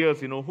 4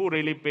 years, you know, who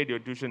really paid your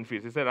tuition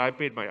fees? He said, I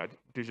paid my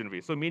tuition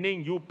fees. So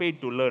meaning you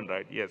paid to learn,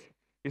 right? Yes.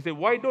 He said,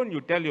 why don't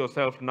you tell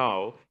yourself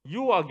now,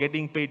 you are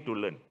getting paid to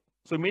learn?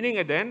 So meaning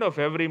at the end of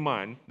every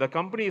month, the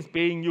company is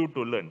paying you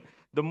to learn.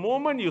 The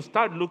moment you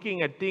start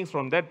looking at things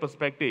from that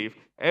perspective,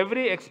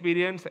 every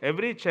experience,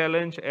 every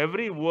challenge,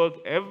 every work,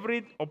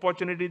 every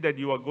opportunity that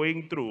you are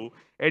going through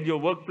at your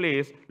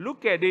workplace,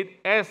 look at it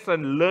as a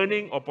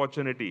learning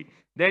opportunity.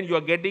 Then you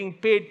are getting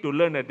paid to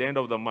learn at the end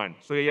of the month.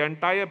 So your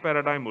entire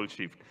paradigm will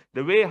shift.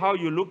 The way how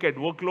you look at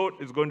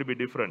workload is going to be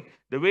different.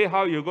 The way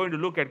how you're going to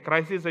look at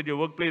crisis at your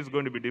workplace is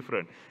going to be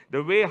different.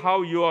 The way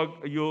how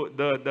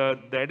the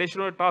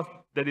additional task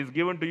that is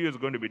given to you is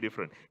going to be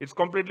different. It's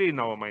completely in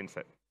our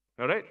mindset.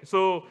 All right.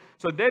 So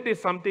that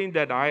is something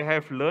that I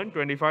have learned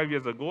 25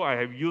 years ago. I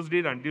have used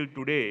it until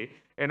today.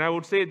 And I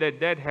would say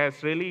that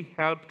has really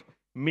helped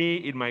me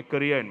in my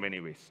career in many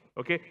ways.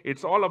 Okay.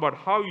 It's all about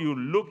how you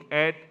look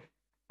at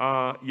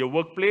your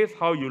workplace,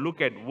 how you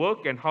look at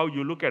work, and how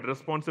you look at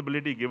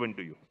responsibility given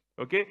to you.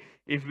 Okay.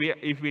 If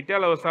we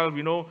tell ourselves,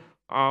 you know,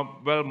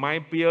 well, my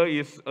peer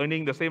is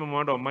earning the same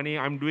amount of money,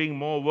 I'm doing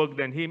more work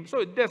than him.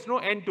 So there's no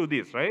end to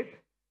this, right?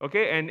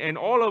 Okay, and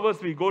all of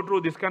us, we go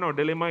through this kind of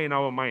dilemma in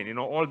our mind, you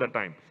know, all the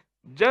time.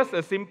 Just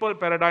a simple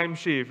paradigm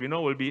shift, you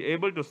know, will be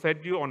able to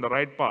set you on the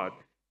right path.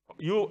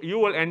 You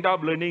will end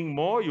up learning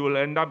more, you will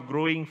end up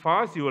growing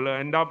fast, you will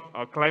end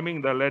up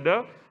climbing the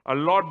ladder a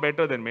lot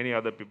better than many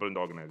other people in the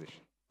organization.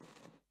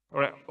 All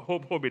right,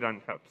 hope it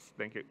helps.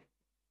 Thank you.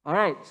 All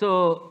right,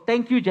 so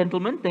thank you,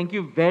 gentlemen. Thank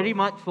you very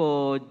much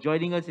for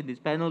joining us in this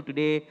panel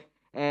today.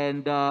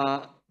 And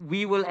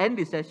we will end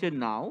this session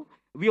now.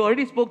 We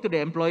already spoke to the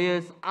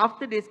employers.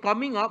 After this,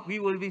 coming up, we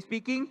will be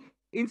speaking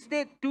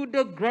instead to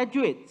the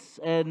graduates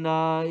and,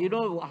 you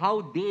know,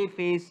 how they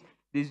face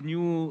this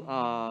new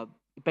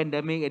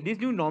pandemic and this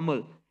new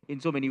normal in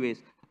so many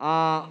ways.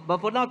 But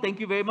for now, thank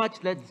you very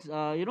much. Let's,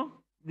 you know,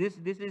 this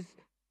is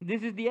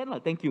the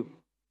end. Thank you.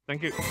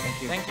 Thank you.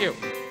 Thank you.